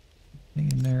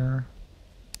anything in there.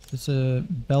 It's a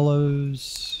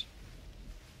bellows.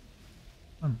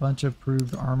 A bunch of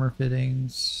approved armor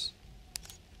fittings.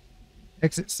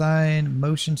 Exit sign,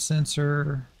 motion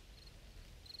sensor.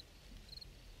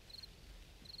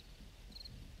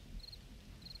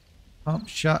 Pump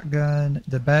shotgun,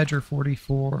 the Badger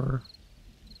 44.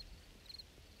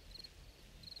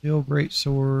 Steel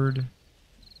greatsword.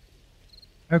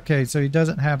 Okay, so he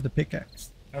doesn't have the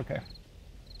pickaxe. Okay.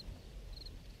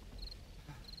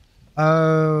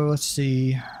 Oh, let's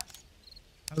see.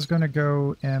 I was going to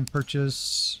go and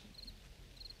purchase...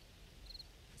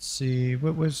 Let's see,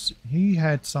 what was... He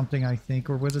had something, I think,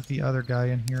 or was it the other guy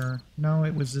in here? No,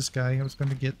 it was this guy. I was going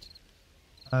to get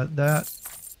that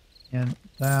and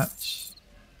that.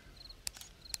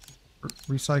 For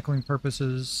recycling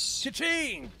purposes.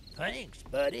 Cha-ching! Thanks,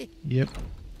 buddy. Yep.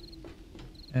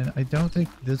 And I don't think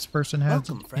this person has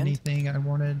Welcome, friend. anything I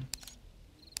wanted.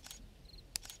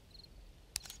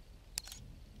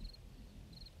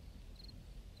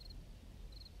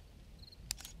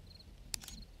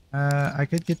 I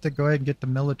could go ahead and get the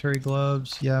military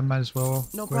gloves. Yeah, I might as well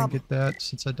No go ahead and problem. get that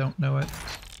since I don't know it.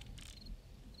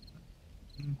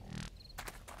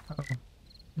 Oh,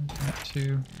 that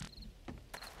too.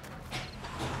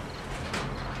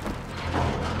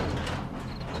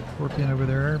 Scorpion over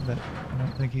there, but I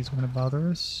don't think he's going to bother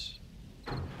us.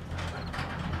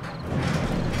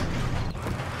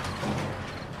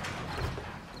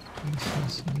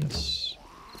 This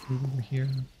over here.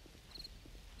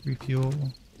 Refuel.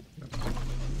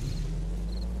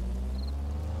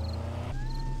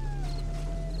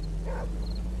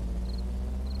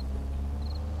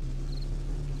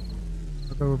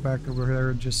 I'll go back over there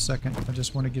in just a second. I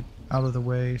just want to get out of the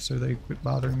way so they quit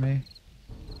bothering me.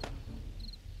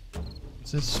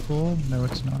 Is this full? No,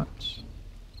 it's not.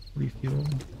 Refuel.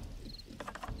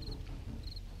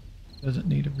 Doesn't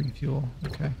need a refuel.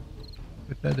 Okay.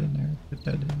 Put that in there. Put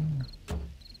that in there.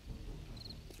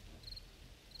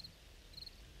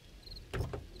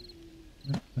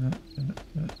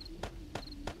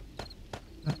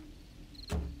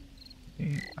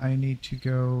 Okay, I need to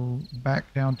go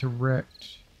back down to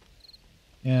Rect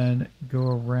and go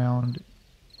around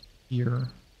here.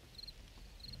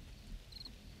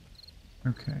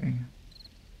 Okay.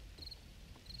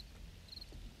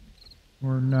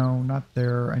 Or no, not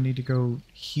there. I need to go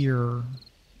here.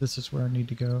 This is where I need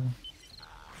to go.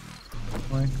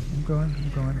 I'm going.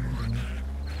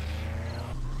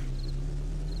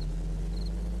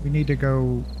 We need to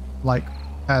go, like,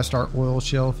 past our oil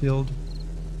shell field.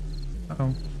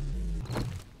 Uh-oh.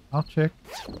 I'll check.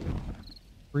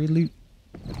 Free loot.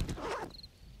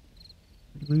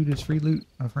 Free loot is free loot,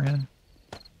 my friend.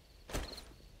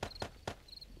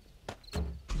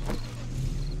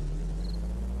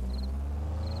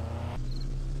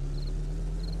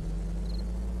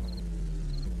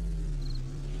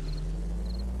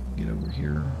 Get over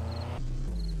here.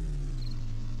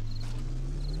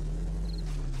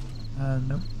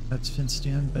 Nope, that's fenced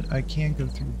in, but I can go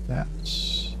through that.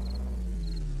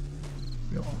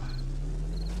 Go.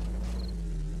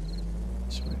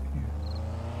 This way.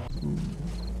 Ooh.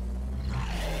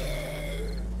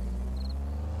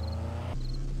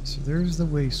 So there's the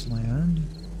wasteland.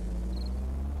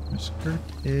 The skirt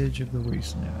edge of the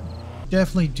wasteland.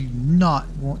 Definitely do not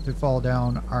want to fall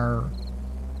down our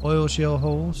oil shale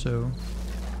hole, so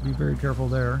be very careful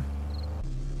there.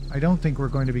 I don't think we're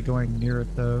going to be going near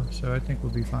it though, so I think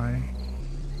we'll be fine.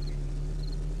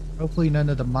 Hopefully none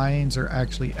of the mines are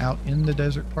actually out in the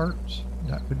desert parts.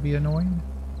 That would be annoying.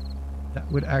 That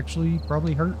would actually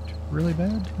probably hurt really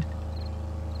bad.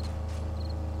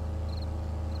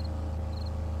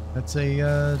 That's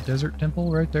a desert temple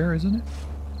right there, isn't it?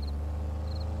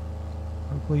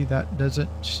 Hopefully that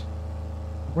doesn't...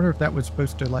 I wonder if that was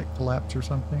supposed to like collapse or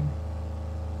something.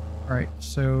 Alright,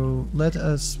 so let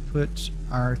us put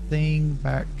our thing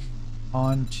back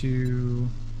onto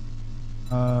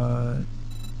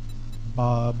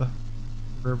Bob,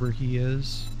 wherever he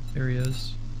is. There he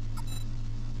is.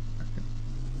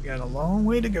 We got a long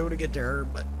way to go to get there,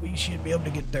 but we should be able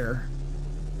to get there.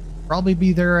 Probably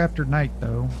be there after night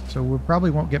though, so we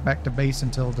probably won't get back to base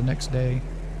until the next day.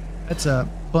 That's a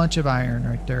bunch of iron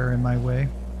right there in my way.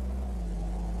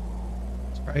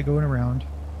 It's probably going around.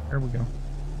 There we go.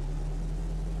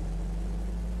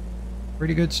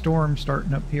 Pretty good storm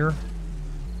starting up here.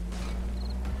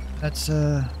 That's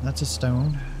a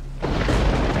stone.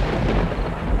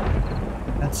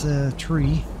 That's a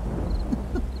tree.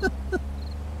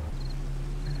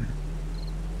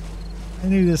 I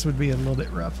knew this would be a little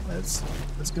bit rough. Let's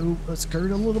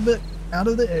skirt a little bit out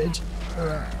of the edge.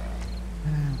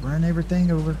 Run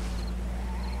everything over.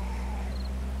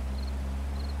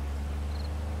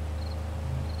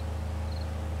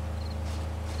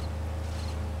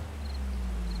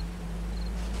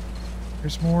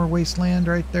 There's more wasteland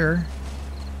right there.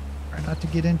 Try not to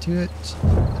get into it.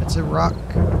 That's a rock.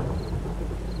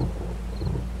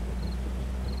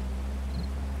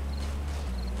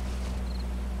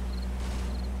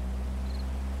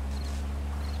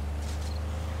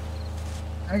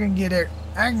 I can get it.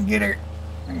 I can get it.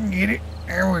 I can get it.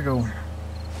 There we go. All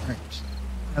right.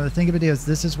 Now the thing of it is,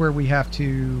 this is where we have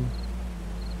to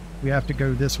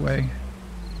go this way.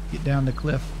 Get down the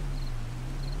cliff.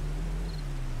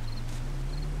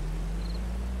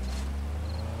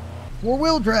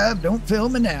 Four-wheel drive, don't fail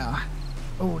me now.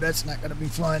 Oh, that's not gonna be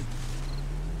fun.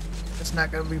 That's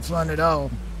not gonna be fun at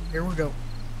all. Here we go.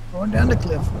 Going down the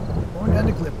cliff. Going down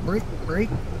the cliff. Brake, brake,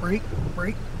 brake,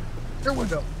 brake. There we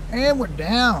go. And we're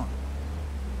down.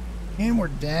 And we're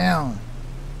down.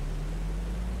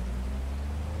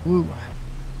 Woo.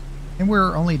 And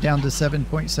we're only down to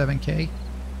 7.7K.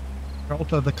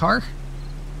 Result of the car.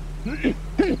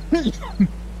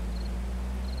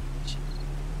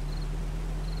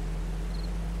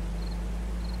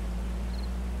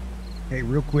 Okay,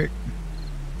 real quick.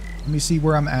 Let me see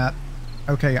where I'm at.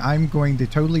 Okay, I'm going the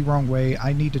totally wrong way.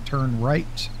 I need to turn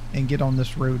right and get on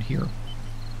this road here.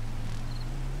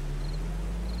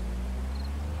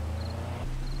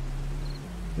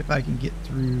 If I can get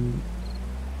through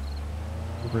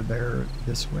over there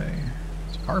this way.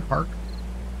 It's a car park.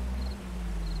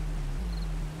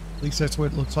 At least that's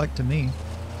what it looks like to me.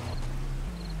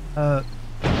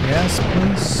 Gas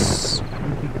place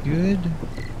would be good.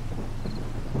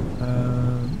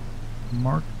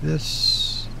 Mark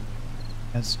this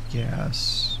as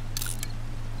gas.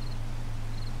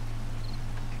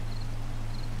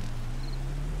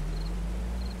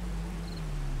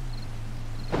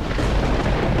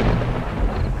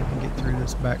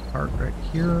 This back part right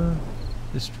here.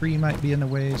 This tree might be in the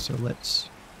way, so let's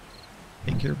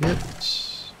take care of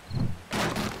it.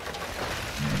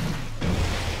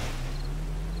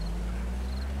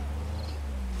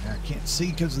 I can't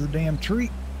see because of the damn tree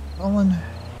falling.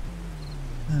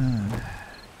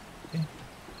 Okay.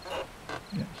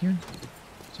 Got here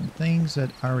some things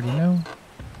that I already know.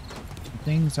 Some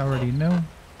things I already know.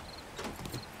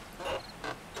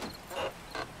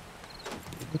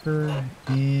 Liquor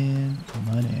and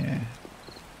money.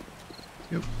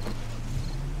 Yep.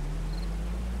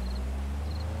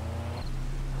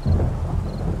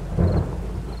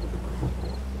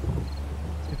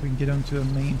 See if we can get onto a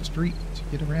main street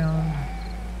to get around.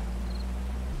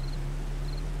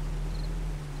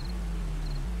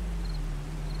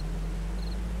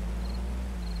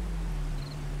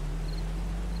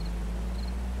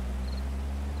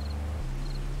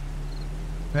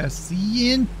 Past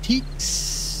the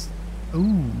antiques.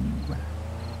 Ooh.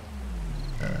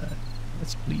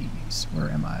 Yes, please. Where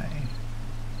am I?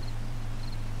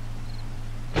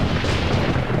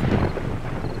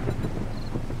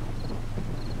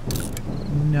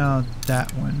 No,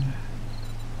 that one.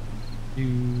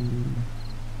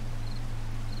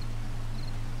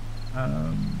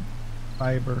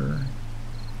 Fiber.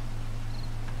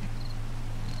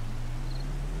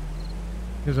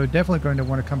 Because we're definitely going to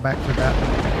want to come back for that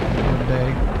one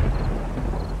day.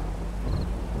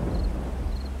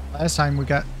 Last time we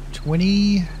got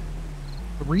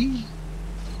 23,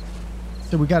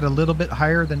 so we got a little bit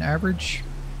higher than average.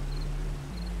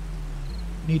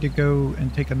 Need to go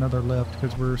and take another left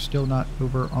because we're still not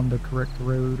over on the correct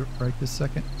road right this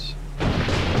second.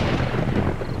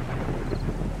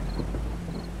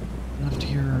 Left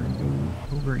here, go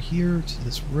over here to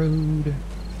this road.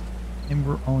 And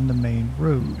we're on the main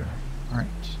road. Alright.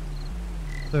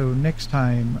 So next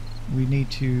time we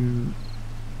need to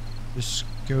just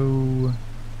go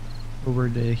over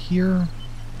to here.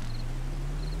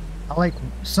 I like,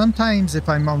 sometimes if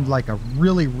I'm on like a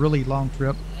really, really long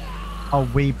trip, I'll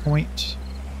waypoint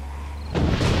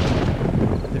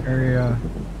the area,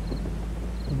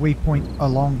 waypoint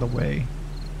along the way.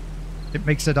 It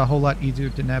makes it a whole lot easier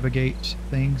to navigate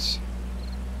things.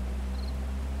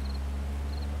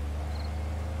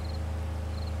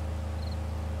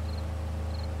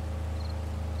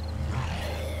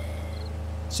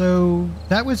 So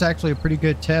that was actually a pretty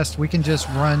good test. We can just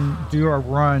do a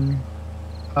run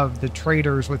of the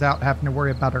traders without having to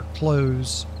worry about our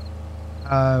clothes.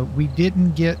 We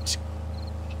didn't get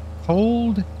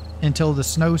cold until the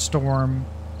snowstorm,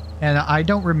 and I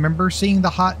don't remember seeing the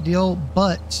hot deal,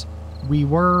 but we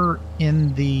were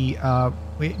in the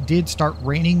it did start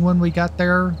raining when we got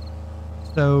there,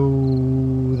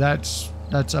 so that's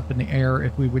up in the air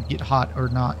if we would get hot or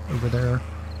not over there.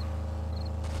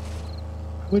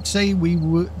 I would say we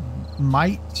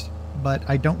might, but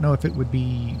I don't know if it would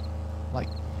be like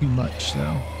too much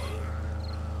though.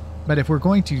 But if we're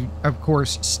going to, of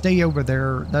course, stay over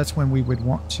there, that's when we would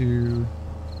want to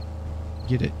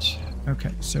get it.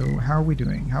 Okay, so how are we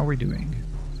doing? How are we doing?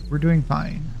 We're doing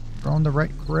fine. We're on the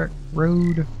correct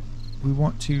road. We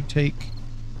want to take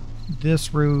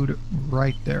this road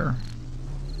right there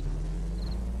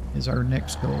is our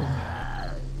next goal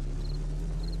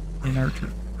in our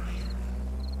trip.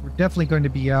 We're definitely going to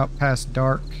be out past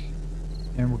dark,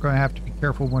 and we're going to have to be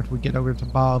careful once we get over to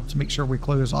Bob's. Make sure we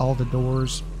close all the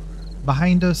doors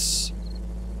behind us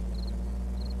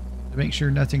to make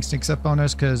sure nothing sneaks up on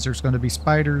us, because there's going to be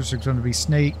spiders, there's going to be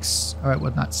snakes. All right,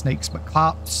 well, not snakes, but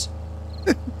cops.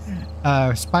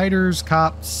 Spiders,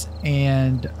 cops,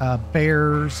 and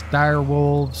bears, dire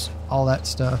wolves, all that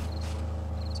stuff.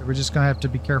 So we're just going to have to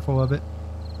be careful of it.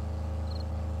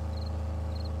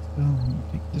 So we'll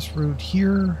take this road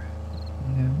here,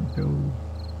 and we'll go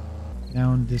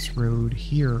down this road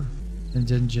here, and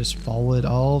then just follow it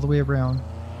all the way around.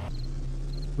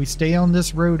 We stay on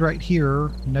this road right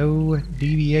here, no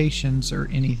deviations or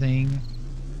anything,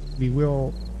 we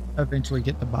will eventually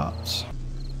get the box.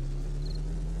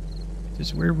 This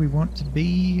is where we want to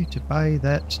be to buy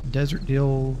that desert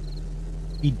deal.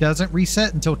 He doesn't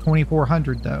reset until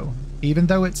 2400 though. Even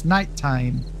though it's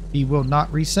nighttime, he will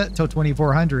not reset until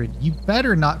 2400. You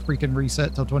better not freaking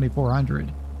reset till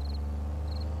 2400,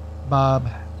 Bob.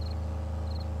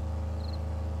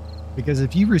 Because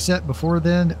if you reset before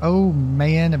then, oh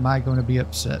man, am I going to be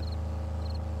upset.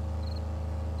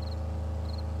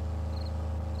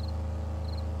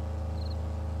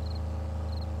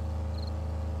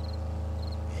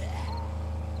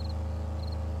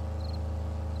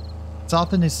 It's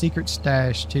often his secret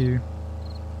stash too.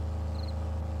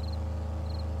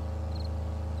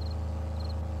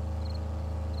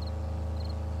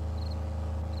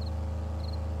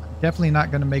 I'm definitely not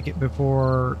going to make it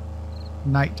before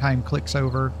nighttime clicks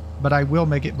over, but I will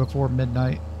make it before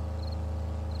midnight.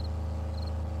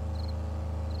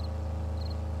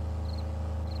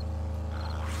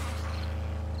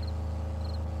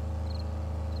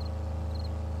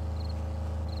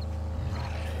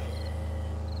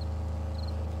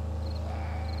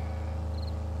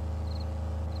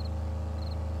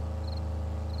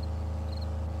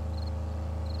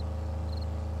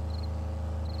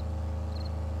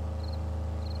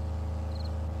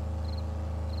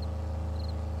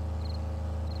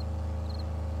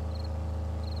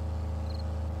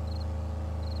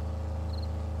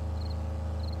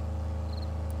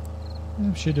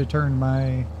 I should have turned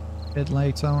my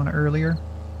headlights on earlier.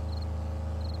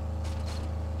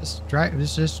 This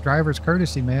is just driver's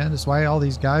courtesy, man. That's why all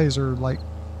these guys are like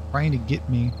trying to get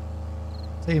me.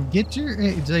 Say,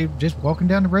 say just walking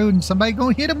down the road and somebody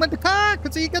gonna hit him with the car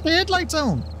because he got the headlights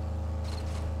on.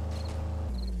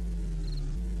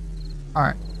 All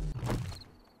right.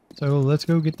 So let's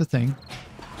go get the thing.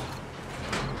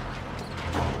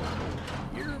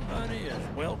 Your money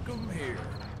is welcome here.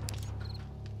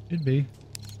 Should be.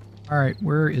 All right,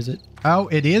 where is it? Oh,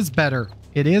 it is better.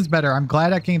 It is better. I'm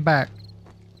glad I came back.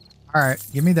 All right,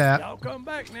 give me that. Y'all come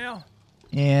back now.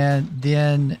 And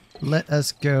then let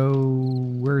us go.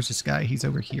 Where's this guy? He's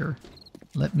over here.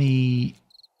 Let me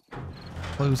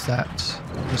close that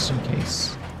just in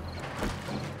case.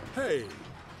 Hey.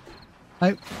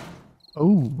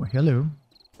 Oh, hello.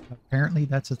 Apparently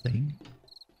that's a thing.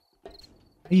 How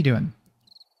you doing?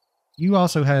 You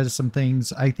also had some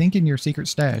things, I think, in your secret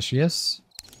stash, yes?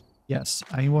 Yes,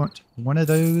 I want one of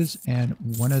those and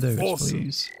one of those, awesome,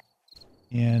 please.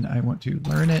 And I want to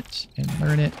learn it and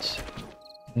learn it.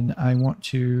 And I want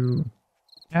to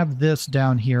have this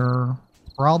down here,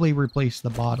 probably replace the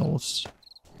bottles.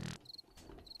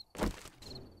 I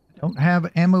don't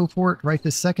have ammo for it right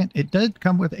this second. It did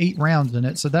come with 8 rounds in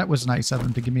it, so that was nice of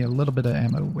them to give me a little bit of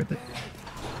ammo with it.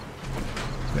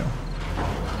 Let's go.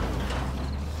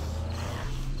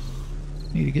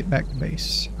 Need to get back to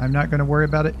base. I'm not going to worry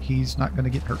about it. He's not going to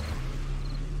get hurt.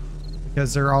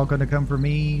 because they're all going to come for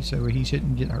me, so he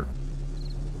shouldn't get hurt.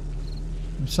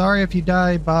 I'm sorry if you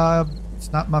die, Bob.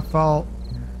 It's not my fault.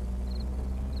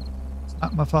 It's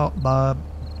not my fault, Bob.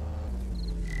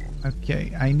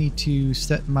 Okay, I need to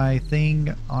set my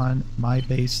thing on my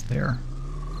base there.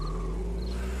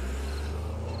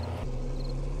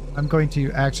 I'm going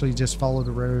to actually just follow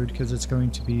the road because it's going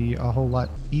to be a whole lot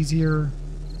easier,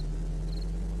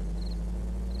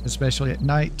 especially at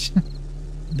night,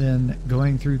 than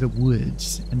going through the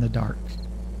woods in the dark.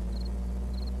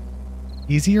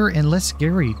 Easier and less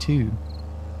scary too.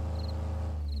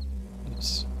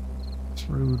 It's this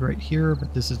road right here,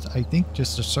 but this is, I think,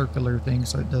 just a circular thing,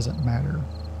 so it doesn't matter.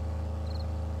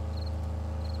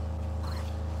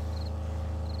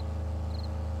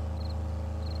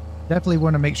 Definitely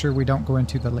want to make sure we don't go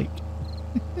into the lake.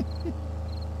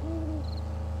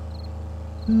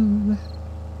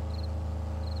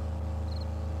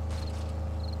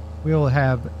 We'll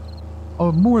have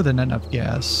more than enough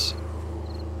gas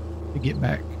to get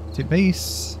back to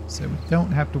base, so we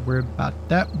don't have to worry about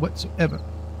that whatsoever.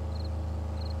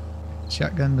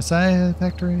 Shotgun Messiah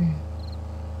factory.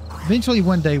 Eventually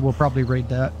one day we'll probably raid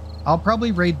that. I'll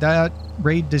probably raid that,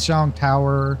 raid Deshong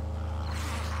Tower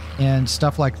and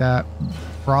stuff like that,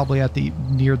 probably at the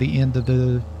near the end of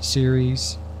the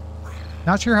series.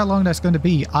 Not sure how long that's going to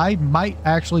be. I might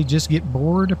actually just get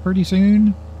bored pretty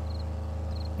soon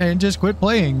and just quit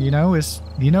playing. You know, it's,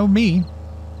 you know me,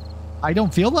 I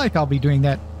don't feel like I'll be doing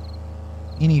that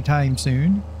anytime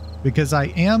soon because I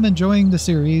am enjoying the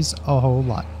series a whole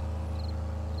lot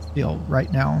still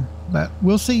right now, but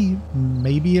we'll see.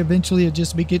 Maybe eventually it'll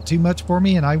just get too much for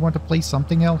me and I want to play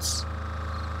something else.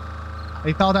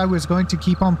 I thought I was going to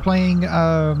keep on playing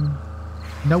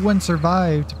No One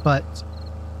Survived, but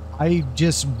I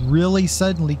just really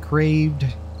suddenly craved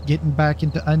getting back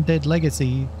into Undead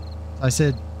Legacy. I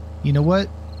said, you know what?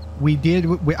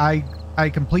 I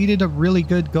completed a really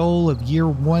good goal of year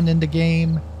 1 in the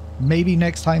game. Maybe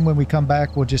next time when we come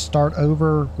back, we'll just start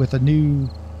over with a new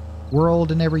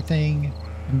world and everything.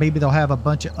 And maybe they'll have a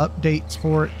bunch of updates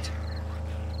for it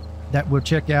that we'll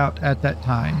check out at that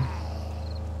time.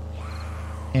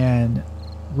 And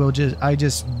I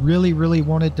just really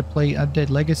wanted to play Undead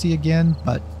Legacy again,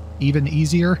 but even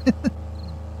easier.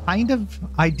 Kind of.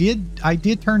 I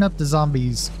did turn up the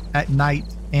zombies at night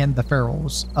and the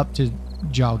ferals up to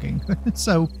jogging.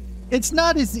 So it's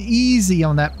not as easy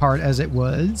on that part as it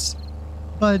was,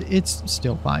 but it's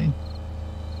still fine.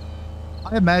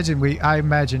 I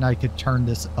imagine I could turn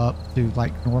this up to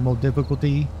like normal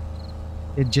difficulty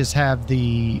and just have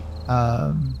the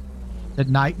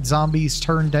night zombies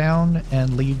turned down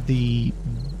and leave the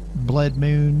blood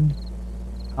moon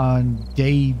on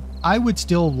day, I would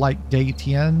still like day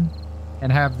 10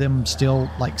 and have them still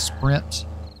like sprint,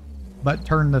 but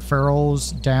turn the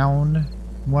ferals down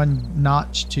one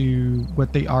notch to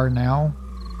what they are now.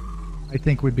 I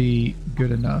think would be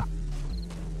good enough.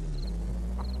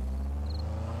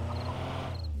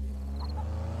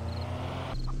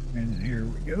 And here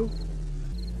we go.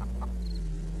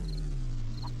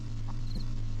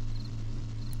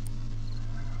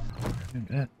 And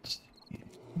that's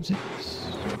it.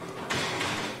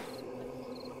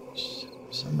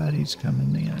 Somebody's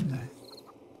coming in.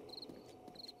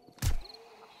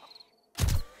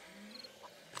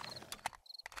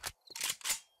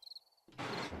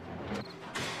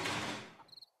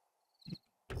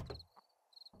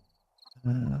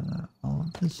 All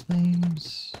of these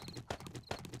things.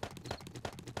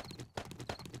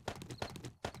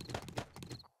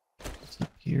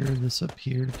 This up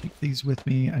here to take these with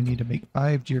me. I need to make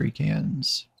 5 jerry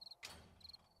cans.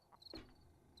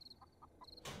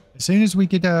 As soon as we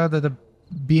get out of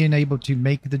being able to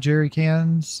make the jerry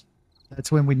cans,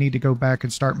 that's when we need to go back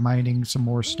and start mining some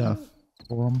more stuff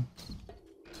for them.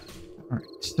 Alright,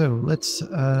 so let's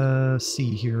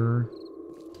see here.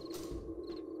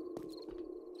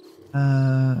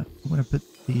 I'm going to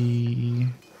put the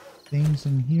things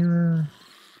in here.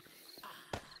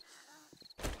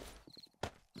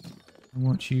 I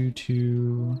want you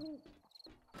to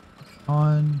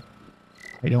on.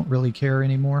 I don't really care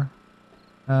anymore.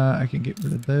 I can get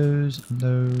rid of those and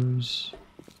those.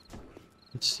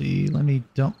 Let's see. Let me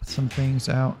dump some things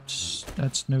out.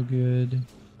 That's no good.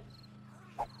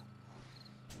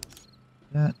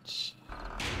 That.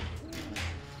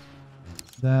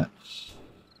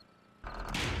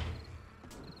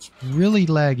 It's really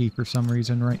laggy for some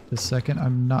reason right this second.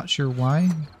 I'm not sure why.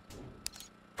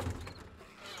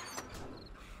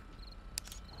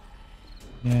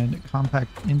 And compact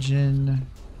engine.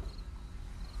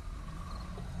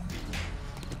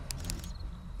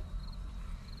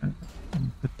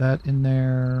 Put that in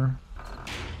there.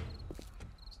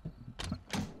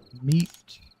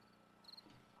 meat.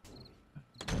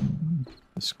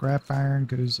 The scrap iron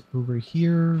goes over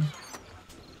here.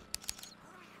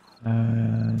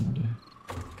 And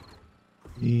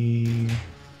where's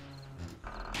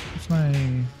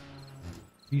my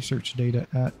research data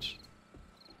at?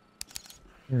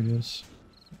 There it is.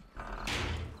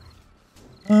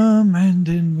 And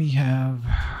then we have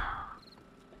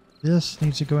this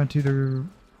needs to go into the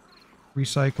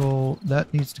recycle.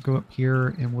 That needs to go up here,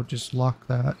 and we'll just lock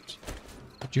that.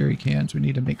 Jerry cans. We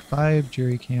need to make 5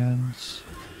 jerry cans.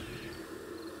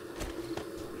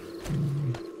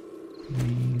 2,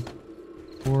 3,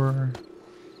 4,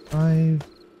 5.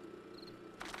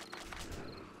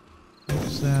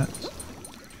 Fix that.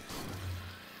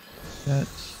 That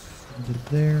into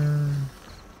there.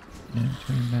 And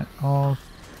turn that off.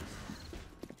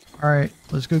 Alright,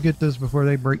 let's go get this before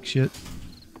they break shit.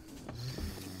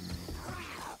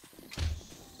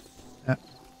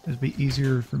 It'd be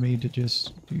easier for me to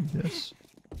just do this.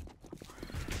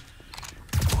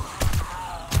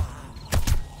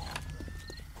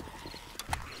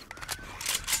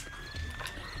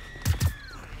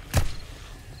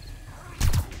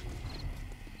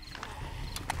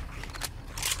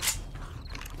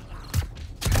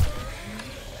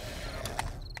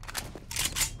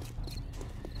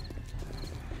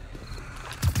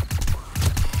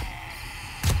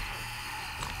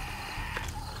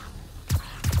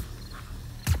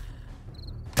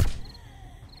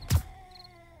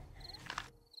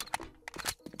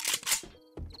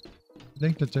 I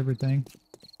think that's everything.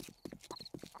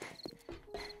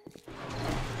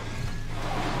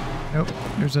 Nope,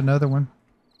 there's another one.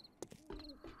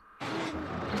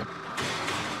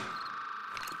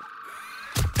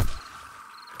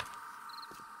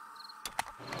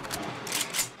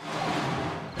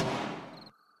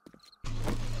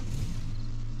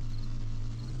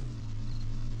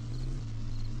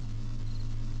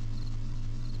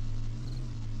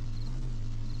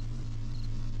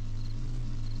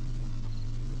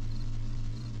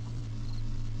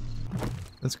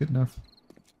 That's good enough.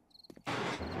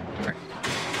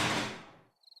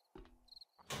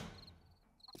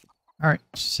 Alright,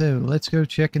 so let's go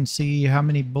check and see how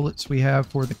many bullets we have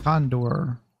for the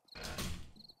condor.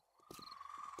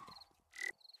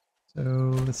 So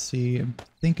let's see. I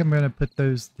think I'm going to put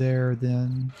those there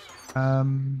then. I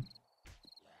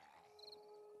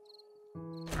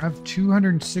have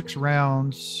 206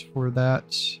 rounds for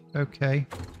that. Okay.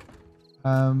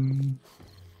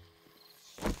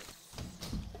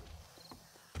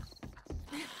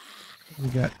 What we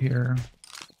got here?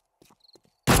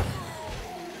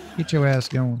 Get your ass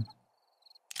going.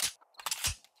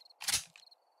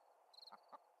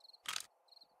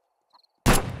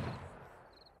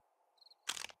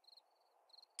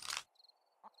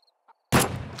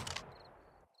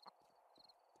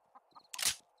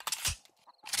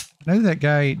 I know that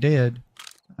guy ain't dead,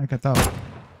 like I thought.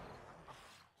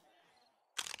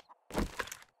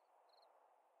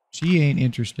 She ain't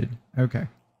interested. Okay.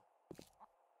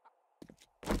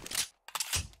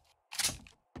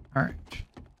 Alright.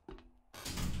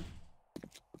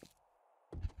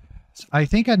 So I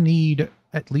think I need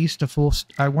at least a full...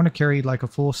 I want to carry like a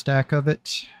full stack of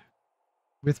it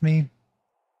with me.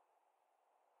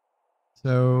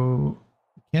 So,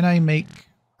 can I make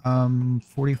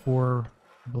 44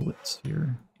 bullets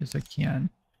here? Yes, I can.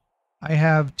 I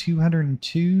have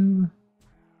 202.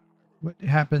 What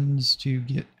happens to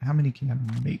get... How many can I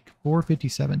make?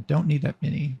 457. Don't need that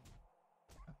many.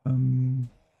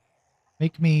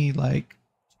 Make me like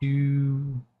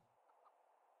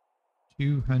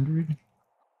 200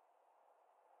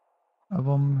 of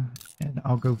them, and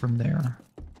I'll go from there.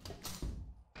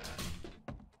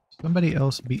 Somebody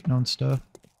else beating on stuff.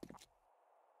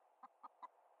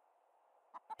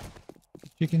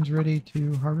 Chicken's ready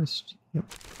to harvest. Yep.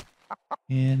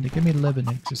 And they give me 11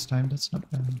 eggs this time. That's not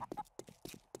bad.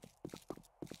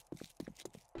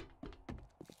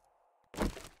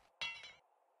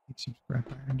 Need some scrap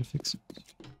iron to fix it.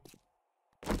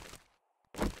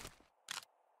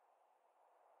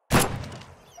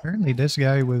 Apparently this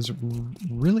guy was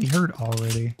really hurt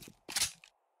already.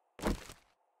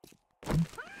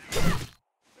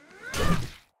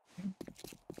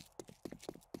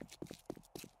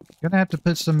 Gonna have to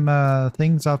put some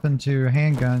things up into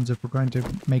handguns if we're going to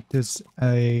make this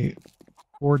a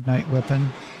Fortnite weapon.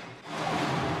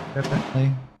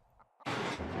 Definitely.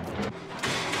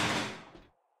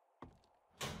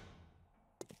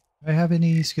 Do I have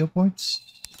any skill points?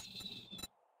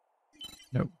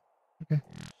 No. Okay.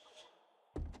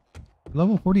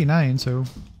 Level 49, so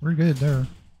we're good there.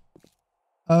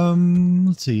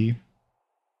 Let's see.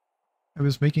 I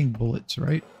was making bullets,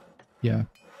 right? Yeah.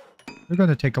 They're going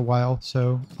to take a while,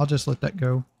 so I'll just let that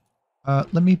go.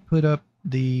 Let me put up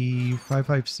the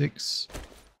 556.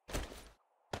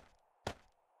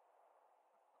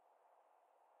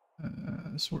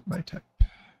 Sort by type.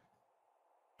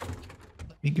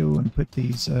 Let me go and put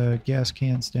these gas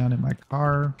cans down in my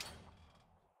car.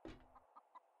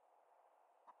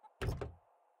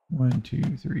 1, 2,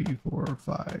 3, 4,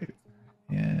 5,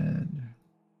 and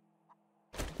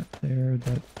that there,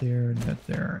 that there, and that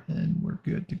there, and we're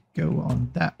good to go on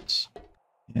that.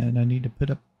 And I need to put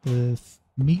up the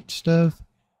meat stuff.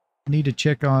 I need to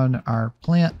check on our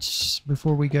plants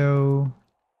before we go.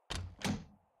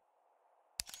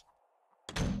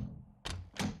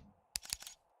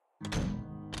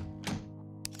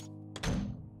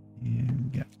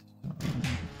 And got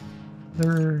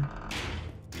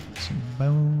some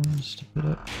bones to put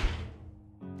up.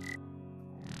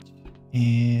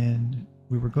 And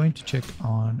we were going to check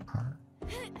on our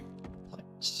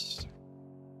plants.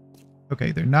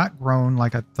 Okay, they're not grown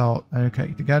like I thought.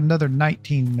 Okay, they got another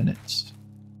 19 minutes.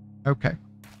 Okay,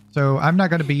 so I'm not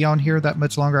going to be on here that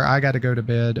much longer. I got to go to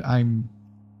bed. I'm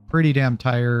pretty damn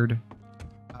tired.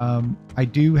 I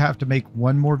do have to make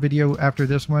one more video after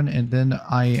this one, and then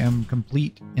I am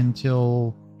complete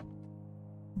until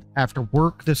after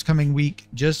work this coming week,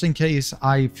 just in case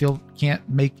I can't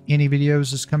make any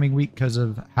videos this coming week because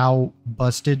of how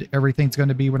busted everything's going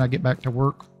to be when I get back to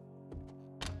work.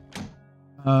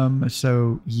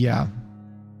 So yeah,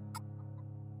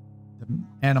 the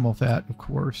animal fat, of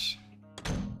course.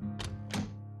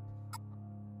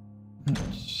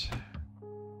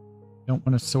 Don't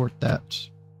want to sort that.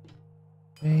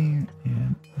 Okay,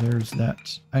 and there's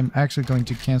that. I'm actually going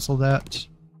to cancel that,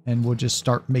 and we'll just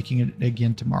start making it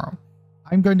again tomorrow.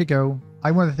 I'm going to go.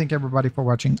 I want to thank everybody for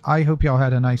watching. I hope y'all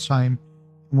had a nice time,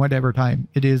 whatever time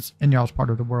it is in y'all's part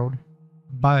of the world.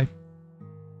 Bye.